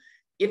team.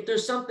 If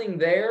there's something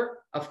there,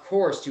 of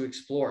course, to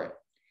explore it.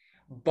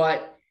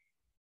 But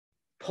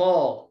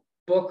Paul,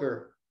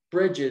 Booker,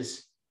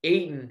 Bridges,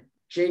 Ayton,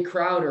 Jay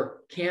Crowder,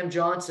 Cam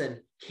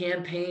Johnson,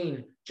 Cam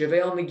Payne,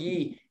 JaVale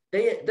McGee,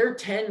 they're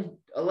 10,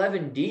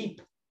 11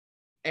 deep.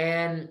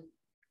 And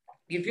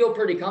you feel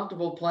pretty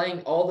comfortable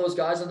playing all those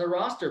guys on the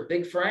roster.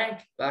 Big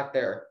Frank back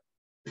there.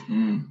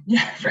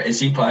 Yeah, is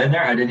he playing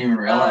there? I didn't even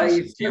realize.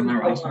 He's on the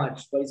roster.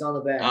 Much, but he's on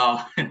the bench.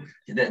 Oh,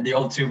 the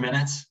old 2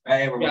 minutes.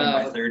 Hey, we're winning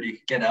by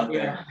 30. Get out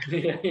there.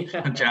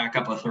 Jack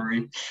up a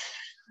 3.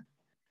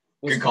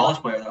 Good college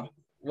player though.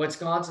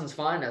 Wisconsin's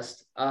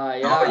finest. Oh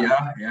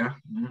yeah.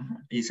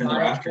 He's in the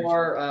rafters.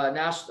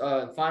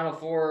 Final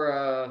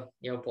Four,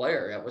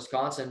 player at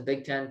Wisconsin.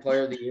 Big Ten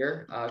Player of the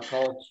Year.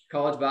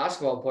 College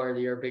basketball Player of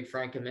the Year. Big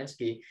Frank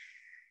Kaminsky.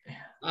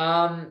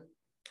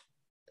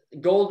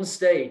 Golden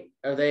State,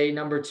 are they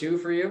number 2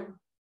 for you?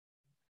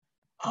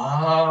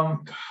 I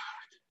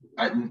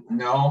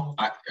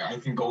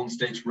think Golden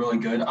State's really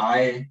good.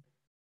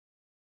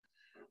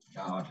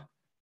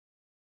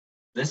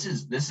 This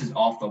is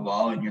off the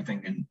wall, and you're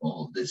thinking,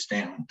 well, the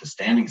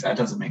standings, that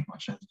doesn't make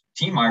much sense.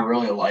 Team I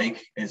really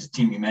like is a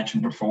team you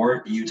mentioned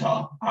before,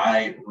 Utah.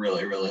 I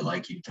really, really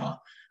like Utah.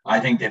 I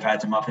think they've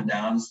had some up and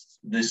downs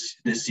this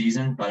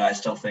season, but I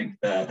still think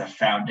the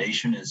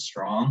foundation is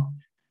strong.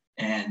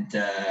 And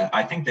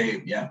I think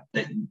they've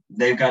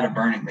got it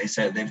burning. They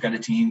said they've got a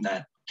team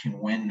that can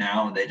win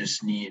now, and they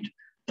just need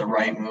the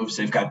right moves.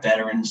 They've got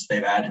veterans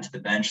they've added to the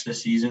bench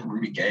this season,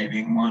 Rudy Gay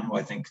being one, who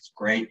I think is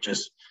great.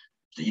 Just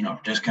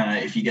kind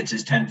of, if he gets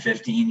his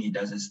 10-15, he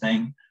does his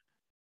thing.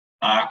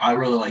 I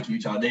really like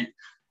Utah. They'd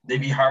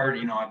be hard.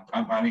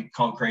 I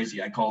call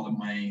crazy. I call them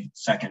my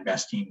second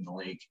best team in the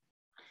league.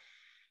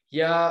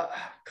 Yeah,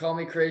 call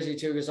me crazy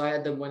too, because I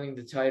had them winning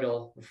the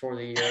title before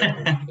the year.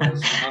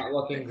 It's not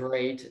looking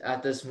great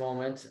at this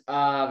moment.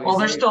 Well,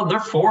 they're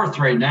 4th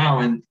right now,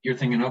 and you're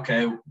thinking,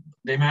 okay,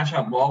 they match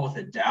up well with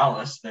the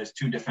Dallas. There's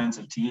 2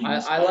 defensive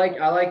teams. I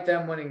like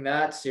them winning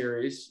that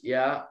series.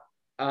 Yeah.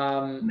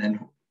 And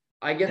then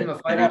I give them a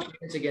fighting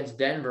chance against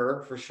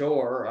Denver for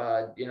sure.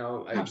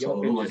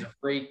 Absolutely. Jokic is a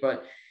freak,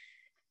 but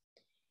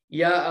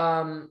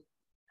yeah,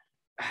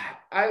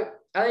 I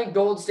think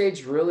Golden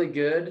State's really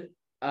good.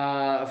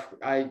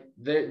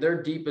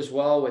 They're deep as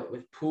well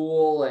with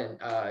Poole and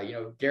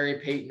Gary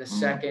Payton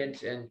II,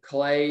 and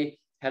Clay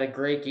had a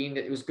great game.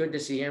 It was good to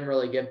see him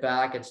really get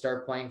back and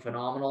start playing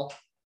phenomenal.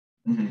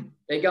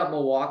 They got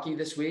Milwaukee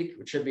this week,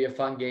 which should be a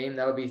fun game.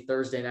 That'll be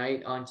Thursday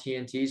night on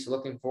TNT. So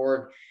looking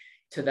forward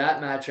to that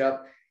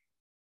matchup.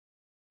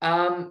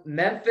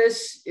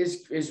 Memphis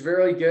is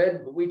very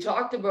good. We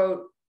talked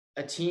about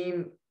a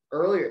team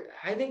earlier.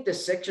 I think the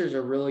Sixers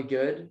are really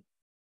good,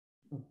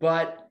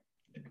 but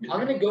I'm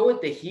going to go with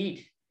the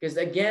Heat, because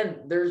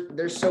again,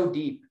 they're so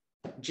deep.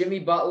 Jimmy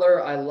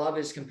Butler, I love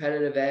his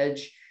competitive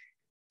edge.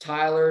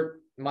 Tyler,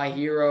 my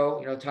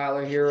hero,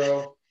 Tyler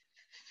Hero.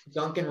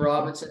 Duncan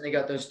Robinson, they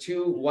got those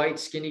 2 white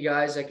skinny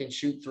guys that can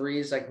shoot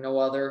threes like no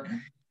other.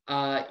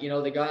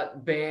 They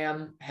got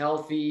Bam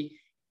healthy.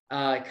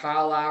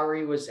 Kyle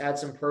Lowry had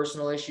some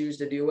personal issues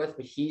to deal with,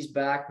 but he's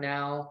back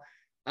now.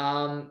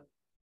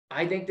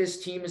 I think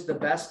this team is the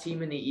best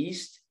team in the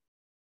East.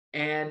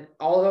 And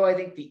although I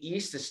think the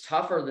East is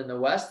tougher than the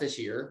West this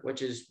year,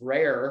 which is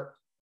rare,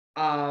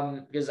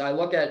 because I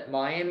look at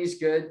Miami's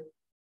good,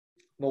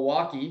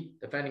 Milwaukee,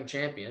 defending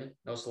champion,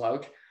 no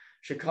slouch,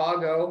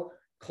 Chicago,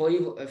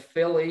 Cleveland,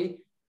 Philly,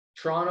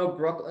 Toronto,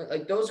 Brooklyn,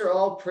 like those are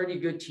all pretty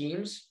good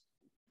teams.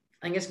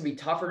 I think it's going to be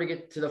tougher to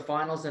get to the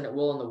finals than it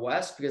will in the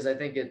West, because I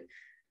think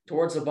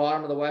towards the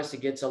bottom of the West,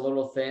 it gets a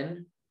little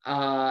thin.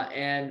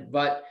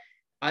 But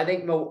I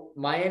think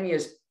Miami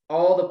has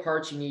all the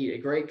parts you need: a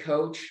great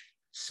coach,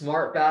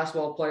 smart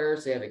basketball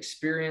players. They have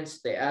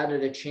experience. They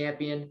added a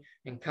champion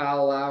in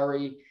Kyle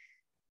Lowry.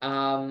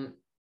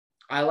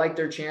 I like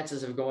their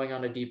chances of going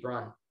on a deep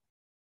run.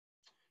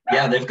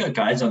 Yeah, they've got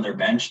guys on their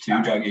bench too,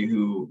 Juggy,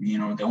 who,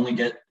 they only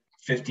get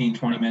 15,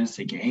 20 minutes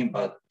a game,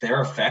 but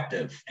they're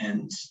effective.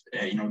 And,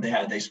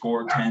 they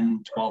score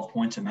 10, 12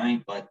 points a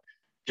night, but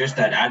just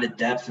that added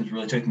depth is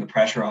really taking the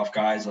pressure off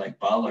guys like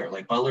Butler.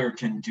 Like Butler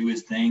can do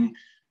his thing,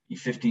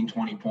 15,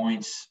 20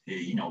 points,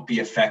 be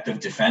effective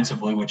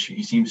defensively, which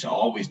he seems to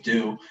always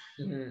do.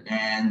 Mm-hmm.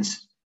 And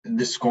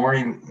the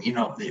scoring,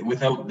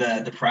 without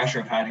the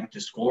pressure of having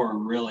to score,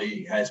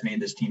 really has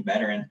made this team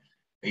better. And,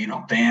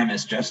 Bam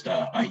is just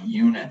a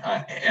unit.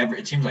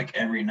 It seems like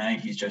every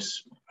night he's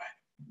just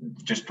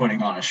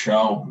putting on a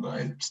show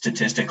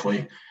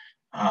statistically.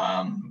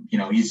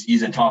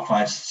 He's a top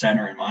 5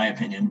 center in my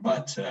opinion,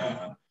 but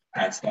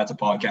that's a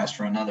podcast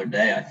for another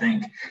day, I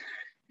think.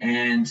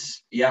 And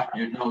yeah,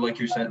 like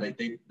you said,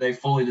 they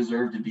fully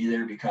deserve to be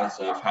there because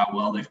of how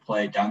well they've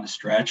played down the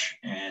stretch.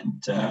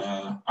 And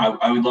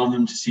I would love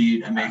them to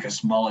see and make a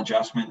small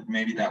adjustment,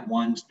 maybe that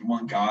one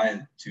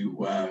guy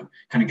to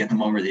kind of get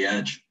them over the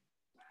edge.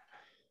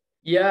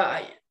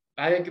 Yeah,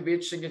 I think it'd be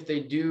interesting if they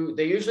do.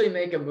 They usually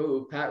make a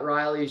move. Pat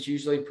Riley is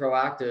usually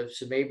proactive,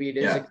 so maybe it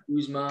is a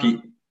Kuzma.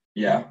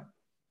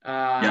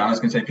 I was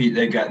gonna say Pete.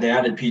 They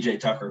added PJ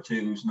Tucker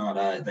too, who's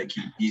not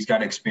he's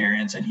got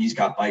experience and he's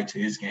got bite to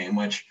his game,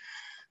 which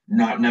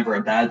never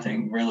a bad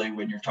thing really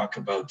when you're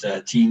talking about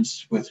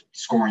teams with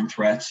scoring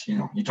threats.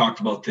 You talked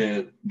about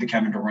the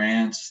Kevin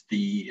Durant's,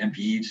 the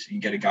Embiid's.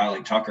 You get a guy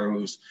like Tucker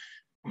who's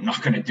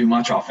not going to do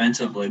much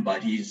offensively,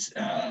 but he's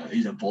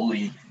a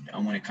bully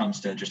when it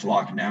comes to just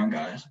locking down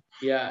guys.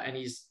 Yeah, and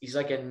he's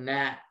like a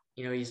gnat.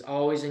 He's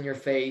always in your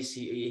face.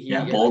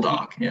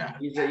 Bulldog.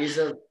 He's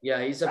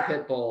a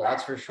pit bull.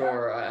 That's for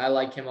sure. I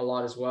like him a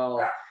lot as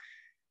well.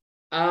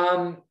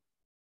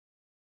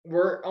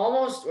 We're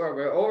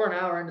over an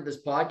hour into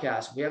this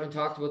podcast. We haven't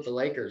talked about the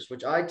Lakers,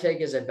 which I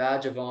take as a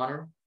badge of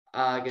honor.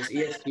 Because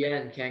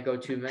ESPN can't go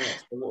 2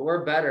 minutes.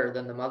 We're better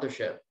than the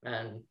mothership,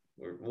 and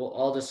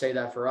I'll just say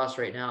that for us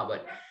right now.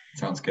 But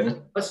sounds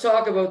good. Let's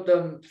talk about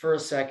them for a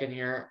second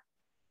here.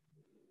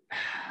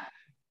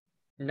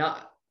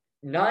 Not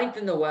ninth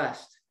in the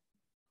West,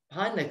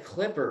 behind the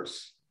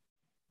Clippers.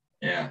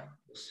 Yeah.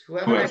 Who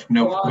have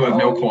no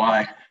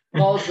Kawhi.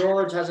 Paul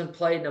George hasn't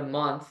played in a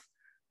month,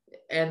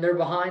 and they're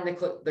behind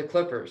the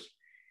Clippers.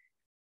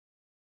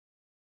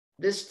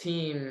 This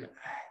team,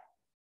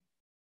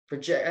 I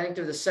think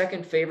they're the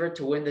second favorite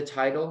to win the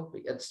title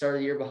at the start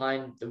of the year,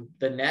 behind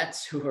the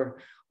Nets,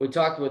 we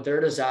talked about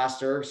their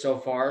disaster so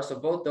far. So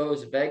both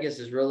those, Vegas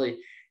has really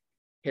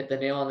hit the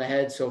nail on the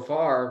head so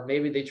far.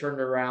 Maybe they turned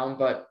it around,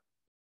 but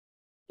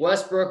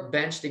Westbrook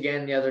benched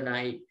again the other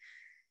night.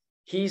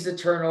 He's the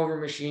turnover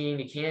machine.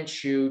 He can't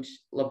shoot.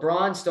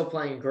 LeBron's still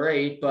playing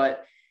great,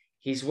 but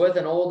he's with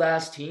an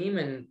old-ass team,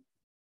 and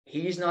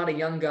he's not a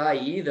young guy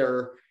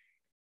either.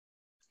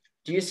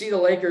 Do you see the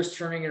Lakers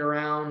turning it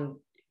around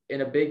in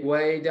a big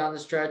way down the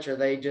stretch? Are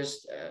they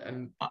just a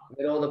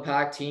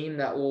middle-of-the-pack team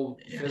that will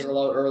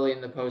fizzle out early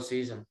in the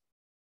postseason?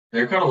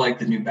 They're kind of like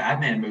the new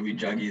Batman movie,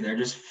 Juggy. They're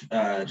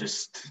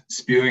just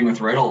spewing with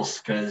riddles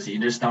because you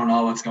just don't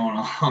know what's going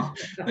on.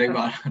 they've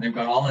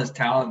got all this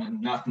talent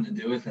and nothing to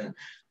do with it.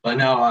 But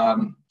no, I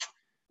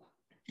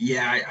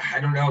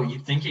don't know.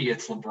 You'd think he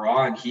gets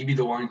LeBron, he'd be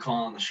the one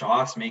calling the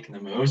shots, making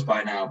the moves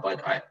by now.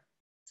 But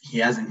he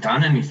hasn't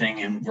done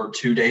anything, and we're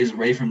 2 days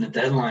away from the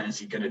deadline. Is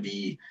he going to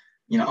be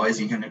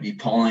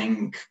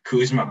pulling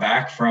Kuzma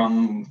back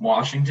from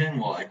Washington?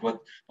 Well, like what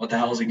the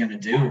hell is he going to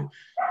do?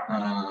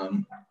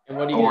 And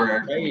what do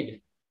you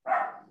trade?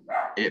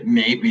 It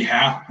may be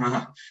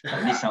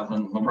that'd be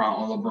something.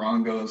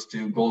 LeBron goes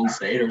to Golden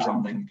State or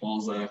something,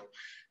 pulls one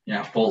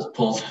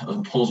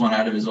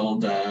out of his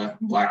old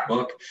black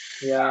book.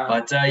 Yeah.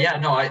 But I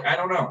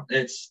don't know.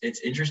 It's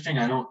interesting.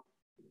 I don't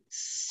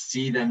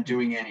see them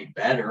doing any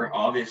better.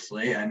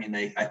 Obviously, I mean,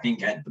 I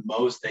think at the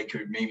most they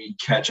could maybe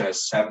catch a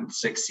 7th,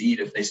 6th seed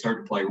if they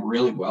start to play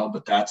really well.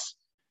 But that's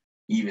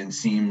even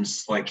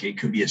seems like it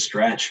could be a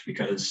stretch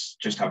because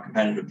just how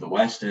competitive the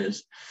West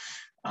is.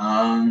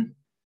 I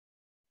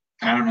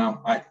don't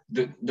know.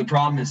 The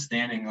problem is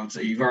standing. Let's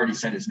say you've already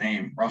said his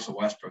name, Russell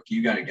Westbrook.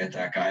 You got to get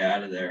that guy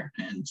out of there.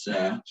 And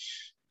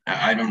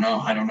I don't know.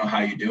 I don't know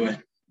how you do it.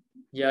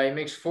 Yeah, he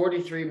makes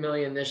 43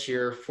 million this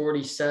year,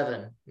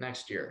 47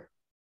 next year.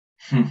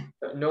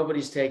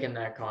 Nobody's taking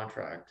that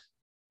contract.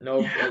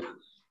 No, Yeah.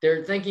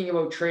 they're thinking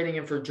about trading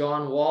him for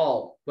John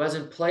Wall, who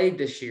hasn't played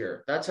this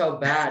year. That's how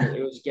bad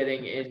it was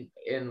getting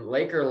in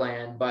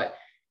Lakerland. But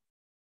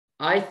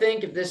I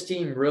think if this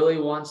team really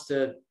wants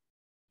to,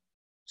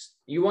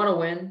 you want to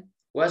win.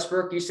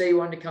 Westbrook, you say you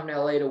wanted to come to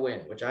LA to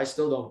win, which I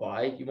still don't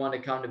buy. You want to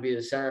come to be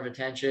the center of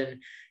attention.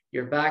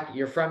 You're back,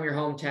 you're from your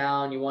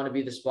hometown. You want to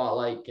be the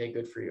spotlight. Okay,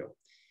 good for you.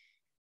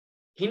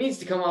 He needs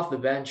to come off the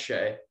bench,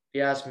 Shay, if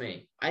you ask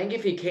me. I think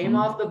if he came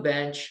off the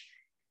bench,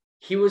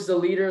 he was the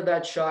leader of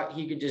that shot.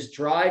 He could just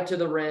drive to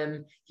the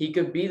rim. He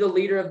could be the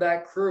leader of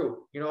that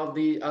crew, of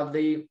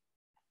the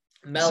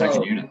Melo.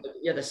 Second unit.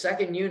 Yeah, the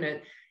second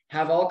unit,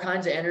 have all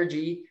kinds of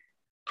energy.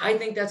 I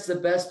think that's the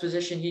best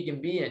position he can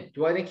be in.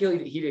 Do I think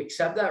he'd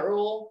accept that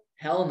role?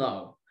 Hell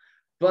no.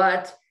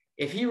 But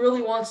if he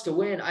really wants to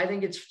win, I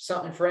think it's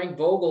something Frank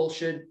Vogel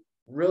should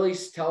really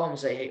tell him,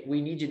 say, hey, we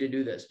need you to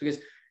do this. Because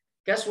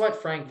guess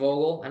what, Frank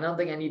Vogel? I don't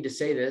think I need to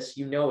say this.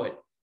 You know it.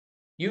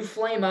 You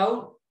flame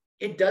out,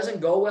 it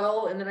doesn't go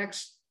well in the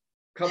next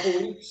couple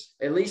weeks,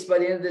 at least by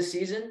the end of this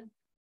season,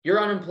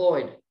 you're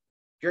unemployed.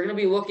 You're going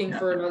to be looking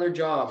for another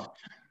job.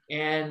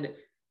 And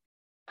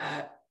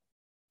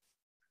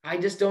I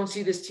just don't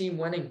see this team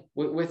winning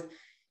with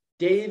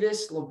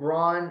Davis,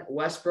 LeBron,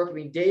 Westbrook. I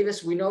mean,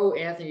 Davis, we know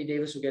Anthony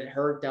Davis will get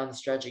hurt down the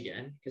stretch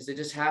again because it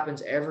just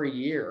happens every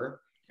year.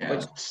 Yeah.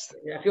 But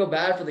I feel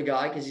bad for the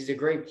guy because he's a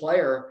great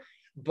player.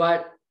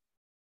 But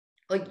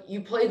like,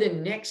 you play the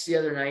Knicks the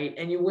other night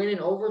and you win in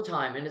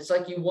overtime, and it's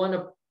like you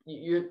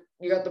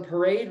got the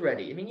parade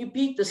ready. I mean, you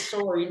beat the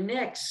sorry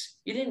Knicks.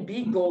 You didn't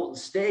beat Golden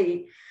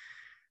State.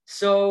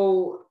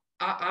 So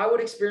I would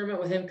experiment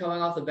with him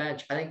coming off the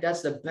bench. I think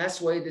that's the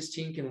best way this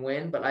team can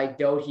win, but I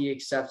doubt he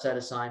accepts that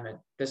assignment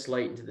this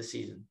late into the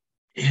season.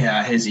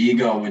 Yeah, his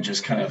ego would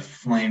just kind of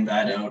flame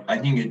that out. I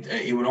think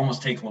it would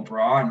almost take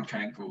LeBron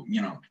kind of go,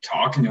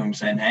 talking to him,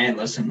 saying, hey,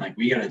 listen, like,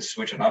 we got to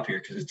switch it up here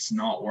because it's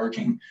not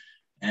working.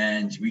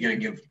 And we got to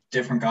give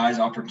different guys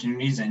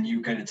opportunities, and you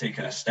got to take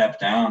a step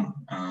down.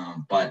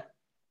 But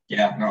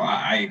yeah, no,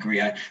 I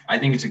agree. I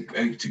think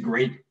it's a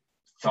great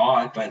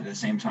thought, but at the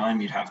same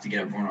time, you'd have to get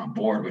everyone on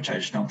board, which I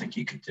just don't think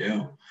you could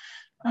do.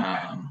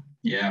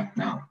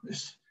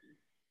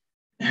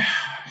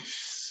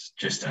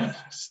 Just a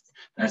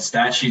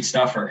stat sheet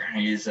stuffer.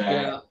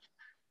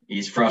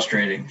 He's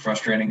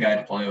frustrating guy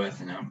to play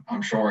with, and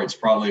I'm sure it's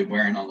probably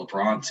wearing on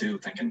LeBron too,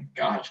 thinking,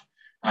 God,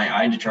 I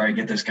had to try to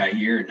get this guy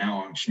here, and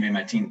now I'm just made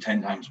my team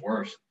 10 times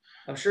worse.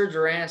 I'm sure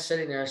Durant's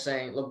sitting there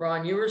saying,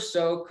 LeBron, you were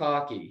so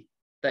cocky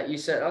that you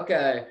said,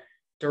 okay,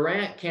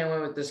 Durant can't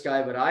win with this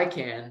guy, but I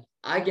can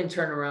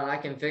turn around, I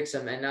can fix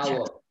him. And now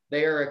look,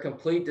 they are a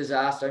complete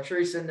disaster. I'm sure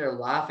he's sitting there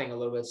laughing a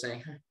little bit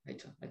saying,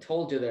 I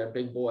told you there,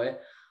 big boy.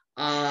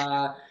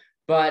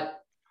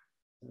 But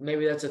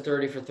maybe that's a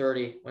 30 for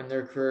 30 when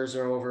their careers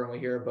are over and we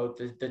hear about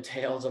the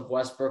tales of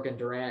Westbrook and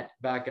Durant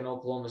back in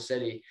Oklahoma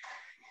City.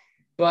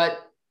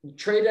 But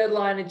trade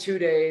deadline in 2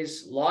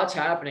 days, lots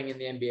happening in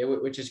the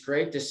NBA, which is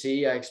great to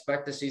see. I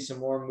expect to see some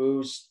more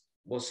moves.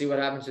 We'll see what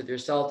happens with your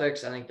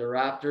Celtics. I think the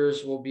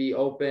Raptors will be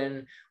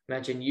open.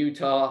 Mentioned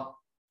Utah.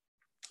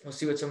 We'll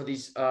see what some of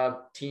these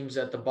teams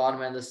at the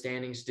bottom end of the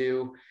standings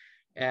do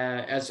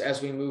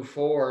as we move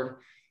forward.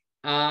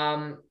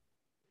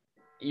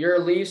 Your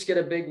Leafs get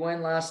a big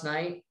win last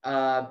night,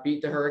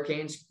 beat the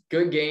Hurricanes.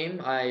 Good game.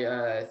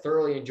 I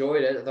thoroughly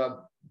enjoyed it. I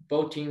thought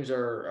both teams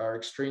are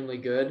extremely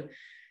good.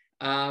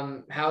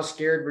 How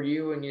scared were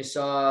you when you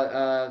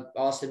saw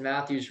Austin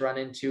Matthews run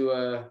into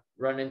a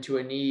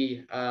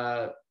knee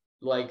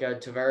like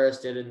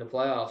Tavares did in the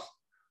playoffs?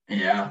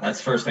 Yeah, that's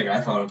the first thing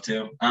I thought of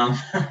too.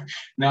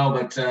 No,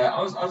 but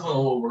I was a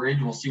little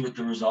worried. We'll see what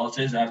the result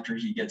is after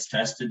he gets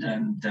tested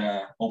and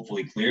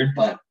hopefully cleared.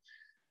 But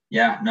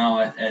yeah,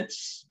 no,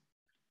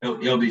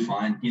 he'll be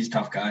fine. He's a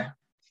tough guy.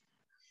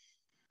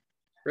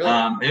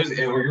 Really?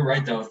 You're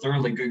right though.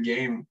 Thoroughly good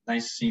game.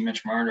 Nice to see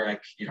Mitch Marner. A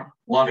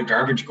lot of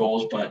garbage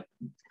goals, but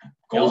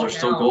goals are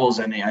still goals,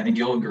 and I think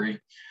you'll agree.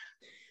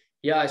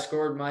 Yeah, I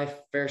scored my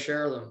fair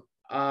share of them.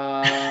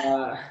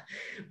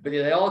 But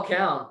yeah, they all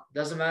count.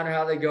 Doesn't matter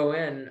how they go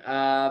in.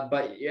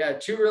 But yeah,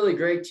 two really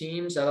great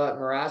teams. I thought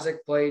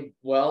Mrazek played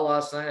well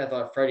last night. I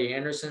thought Freddie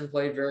Anderson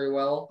played very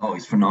well. Oh,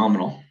 he's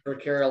phenomenal for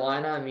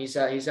Carolina. I mean,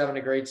 he's having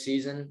a great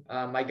season.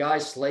 My guy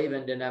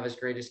Slavin didn't have his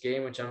greatest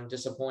game, which I'm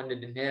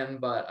disappointed in him.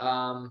 But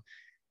I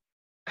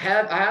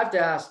have to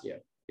ask you,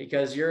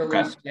 because you're a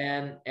Leafs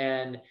fan,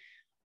 and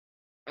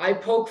I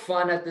poke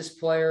fun at this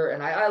player,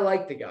 and I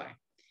like the guy.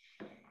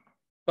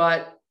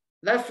 But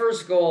that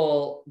first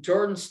goal,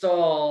 Jordan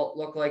Staal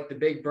looked like the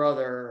big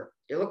brother.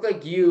 It looked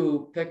like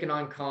you picking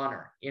on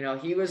Connor.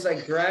 He was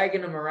like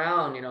dragging him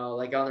around,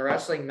 like on the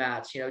wrestling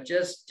mats,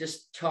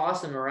 just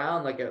tossing him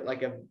around like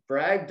a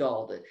brag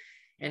doll.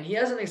 And he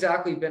hasn't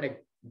exactly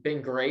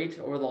been great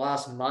over the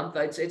last month.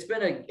 It's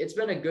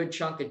been a good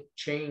chunk of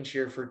change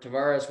here for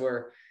Tavares,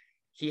 where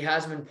he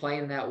hasn't been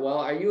playing that well.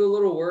 Are you a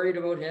little worried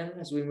about him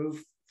as we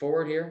move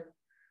forward here?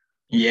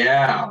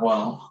 Yeah,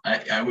 well,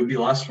 I would be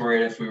less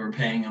worried if we were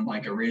paying him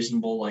like a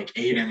reasonable like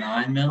 8 or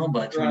 9 mil,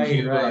 but when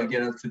you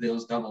get up to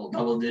those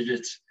double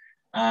digits,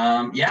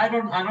 yeah, I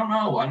don't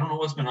know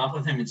what's been up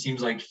with him. It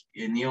seems like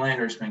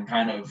Nylander's been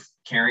kind of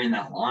carrying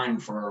that line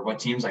for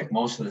what seems like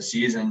most of the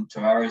season.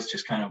 Tavares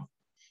just kind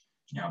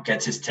of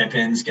gets his tip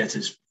ins, gets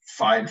his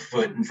 5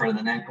 foot in front of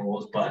the net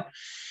goals, but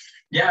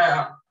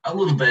yeah, a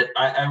little bit.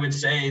 I would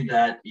say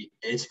that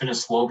it's been a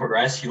slow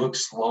progress. He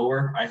looks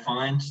slower, I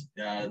find,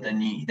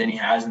 than he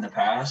has in the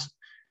past,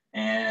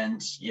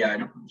 and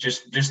yeah,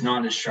 just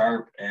not as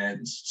sharp.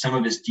 And some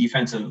of his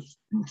defensive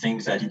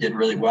things that he did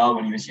really well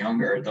when he was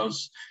younger,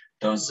 those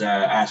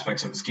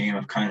aspects of his game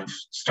have kind of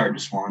started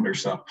to squander.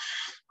 So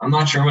I'm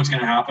not sure what's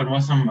going to happen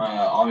with him.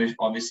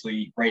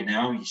 Obviously, right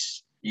now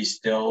he's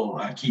still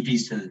key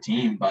piece to the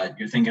team, but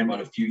you're thinking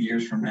about a few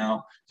years from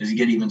now, does he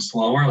get even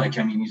slower? Like,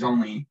 I mean, he's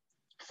only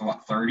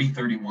 30,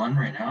 31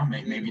 right now,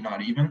 maybe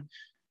not even.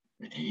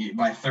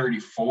 By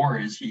 34,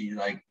 is he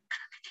like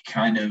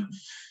kind of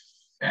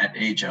at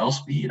HL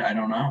speed? I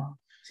don't know.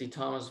 See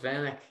Thomas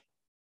Vanek.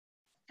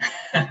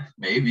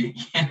 Maybe.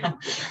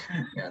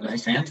 Yeah,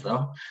 nice hands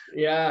though.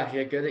 Yeah,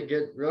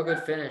 good, real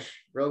good finish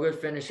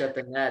at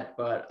the net.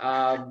 But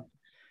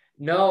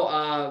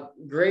no,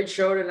 great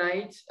show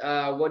tonight.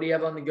 What do you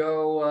have on the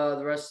go?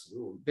 The rest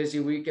busy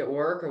week at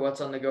work, or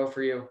what's on the go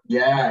for you?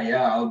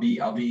 Yeah. I'll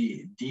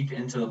be deep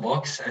into the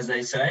books, as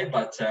they say.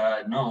 But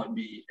no,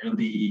 it'll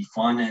be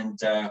fun. And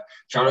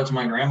shout out to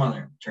my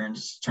grandmother.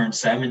 Turns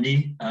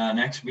 70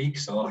 next week,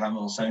 so I'll have a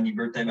little 70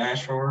 birthday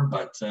bash for her.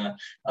 But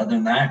other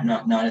than that,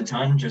 not a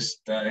ton.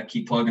 Just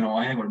keep plugging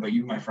away. What about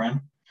you, my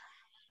friend?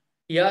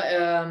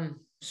 Yeah,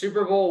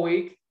 Super Bowl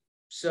week.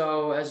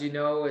 So as you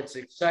know, it's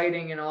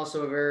exciting and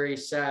also a very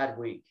sad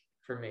week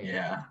for me.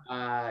 Yeah.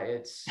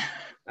 It's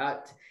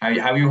how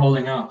are you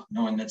holding up,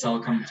 knowing that's all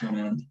coming to an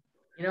end?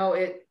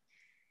 It's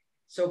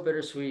so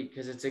bittersweet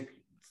because it's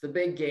the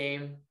big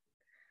game,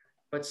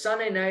 but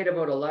Sunday night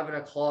about 11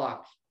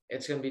 o'clock,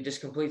 it's going to be just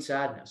complete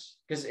sadness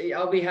because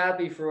I'll be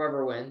happy for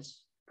whoever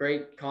wins.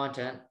 Great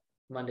content,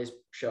 Monday's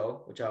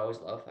show, which I always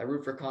love. I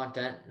root for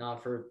content,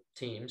 not for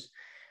teams.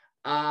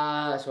 So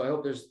I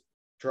hope there's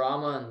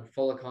drama and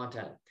full of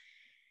content.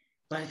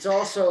 But it's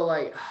also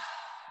like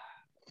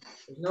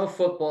there's no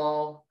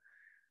football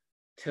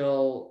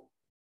till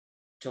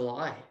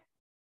July,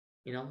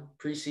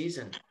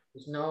 preseason.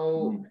 There's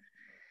no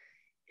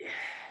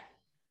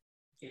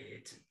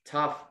it's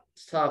tough.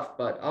 It's tough,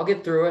 but I'll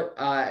get through it.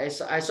 I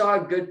saw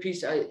a good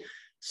piece. I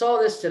saw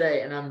this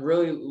today, and I'm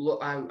really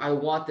I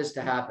want this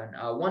to happen.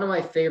 One of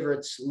my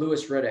favorites,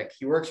 Louis Riddick.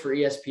 He works for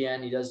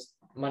ESPN. He does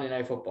Monday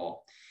Night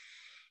Football.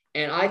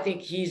 And I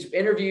think he's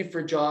interviewed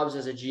for jobs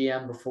as a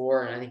GM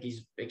before, and I think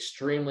he's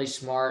extremely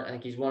smart. I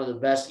think he's one of the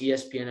best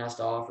ESPN has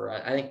to offer.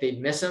 I think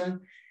they'd miss him.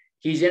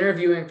 He's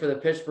interviewing for the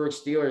Pittsburgh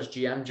Steelers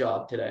GM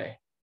job today.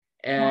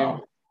 And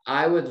wow.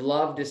 I would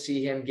love to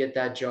see him get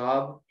that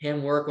job,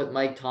 him work with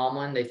Mike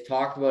Tomlin. They've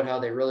talked about how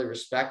they really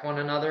respect one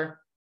another.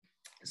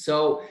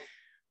 So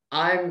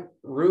I'm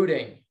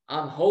rooting.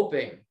 I'm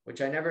hoping,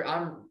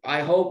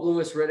 I hope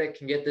Louis Riddick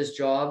can get this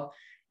job.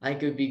 I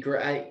think it would be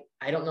great.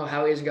 I don't know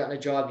how he hasn't gotten a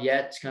job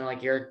yet. It's kind of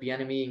like Eric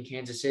Bieniemy in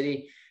Kansas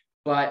City,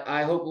 but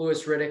I hope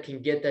Louis Riddick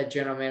can get that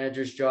general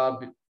manager's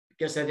job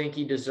because I think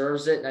he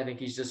deserves it. And I think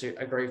he's just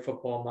a great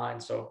football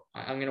mind. So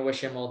I'm going to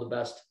wish him all the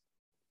best.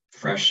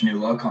 Fresh new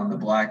look on the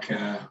black,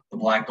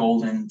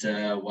 gold and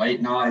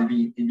white. No, it'd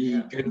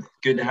be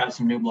good to have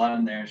some new blood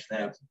in there.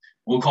 So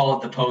we'll call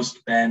it the post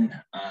Ben,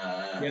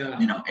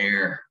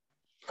 air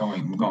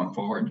going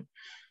forward.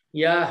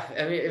 Yeah,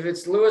 I mean, if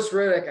it's Louis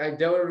Riddick, I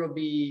doubt it'll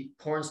be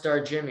porn star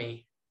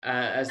Jimmy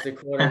as the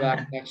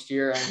quarterback next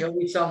year. And he'll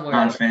be somewhere.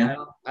 Not a fan.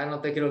 I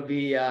don't think it'll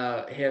be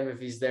him if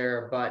he's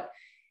there. But,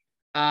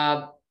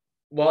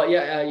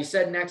 you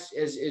said next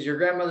is your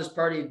grandmother's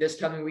party this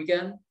coming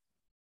weekend?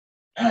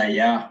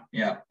 Yeah,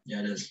 it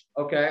is.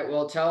 Okay,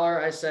 well, tell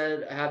her I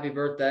said happy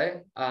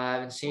birthday. I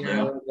haven't seen her in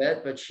a little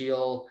bit, but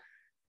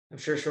I'm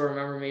sure she'll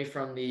remember me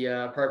from the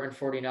apartment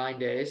 49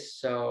 days.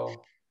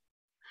 So,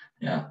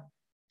 yeah.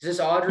 Is this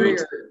Audrey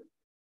or?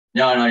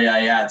 No,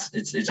 yeah.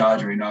 It's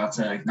Audrey, not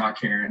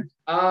Karen.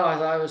 Oh, I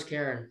thought it was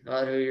Karen.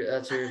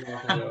 That's who you're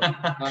talking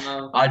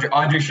about.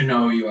 Audrey should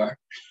know who you are.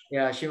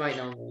 Yeah, she might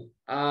know me.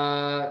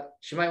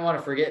 She might want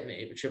to forget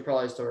me, but she'll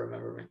probably still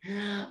remember me.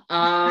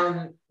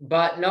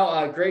 But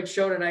no, great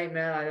show tonight,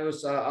 man. I know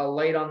it's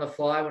late on the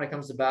fly when it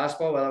comes to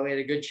basketball, but we had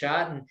a good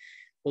chat, and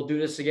we'll do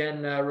this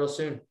again real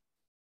soon.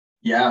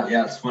 Yeah,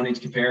 it's funny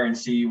to compare and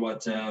see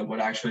what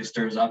actually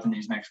stirs up in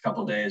these next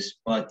couple of days.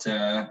 But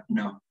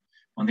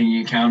one thing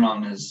you can count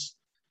on is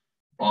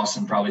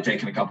Boston probably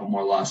taking a couple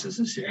more losses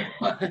this year.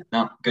 But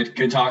no,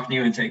 good talking to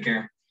you, and take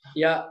care.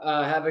 Yeah,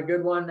 have a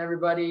good one,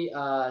 everybody.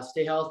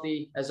 Stay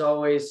healthy. As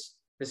always,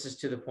 this is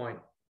To The Point.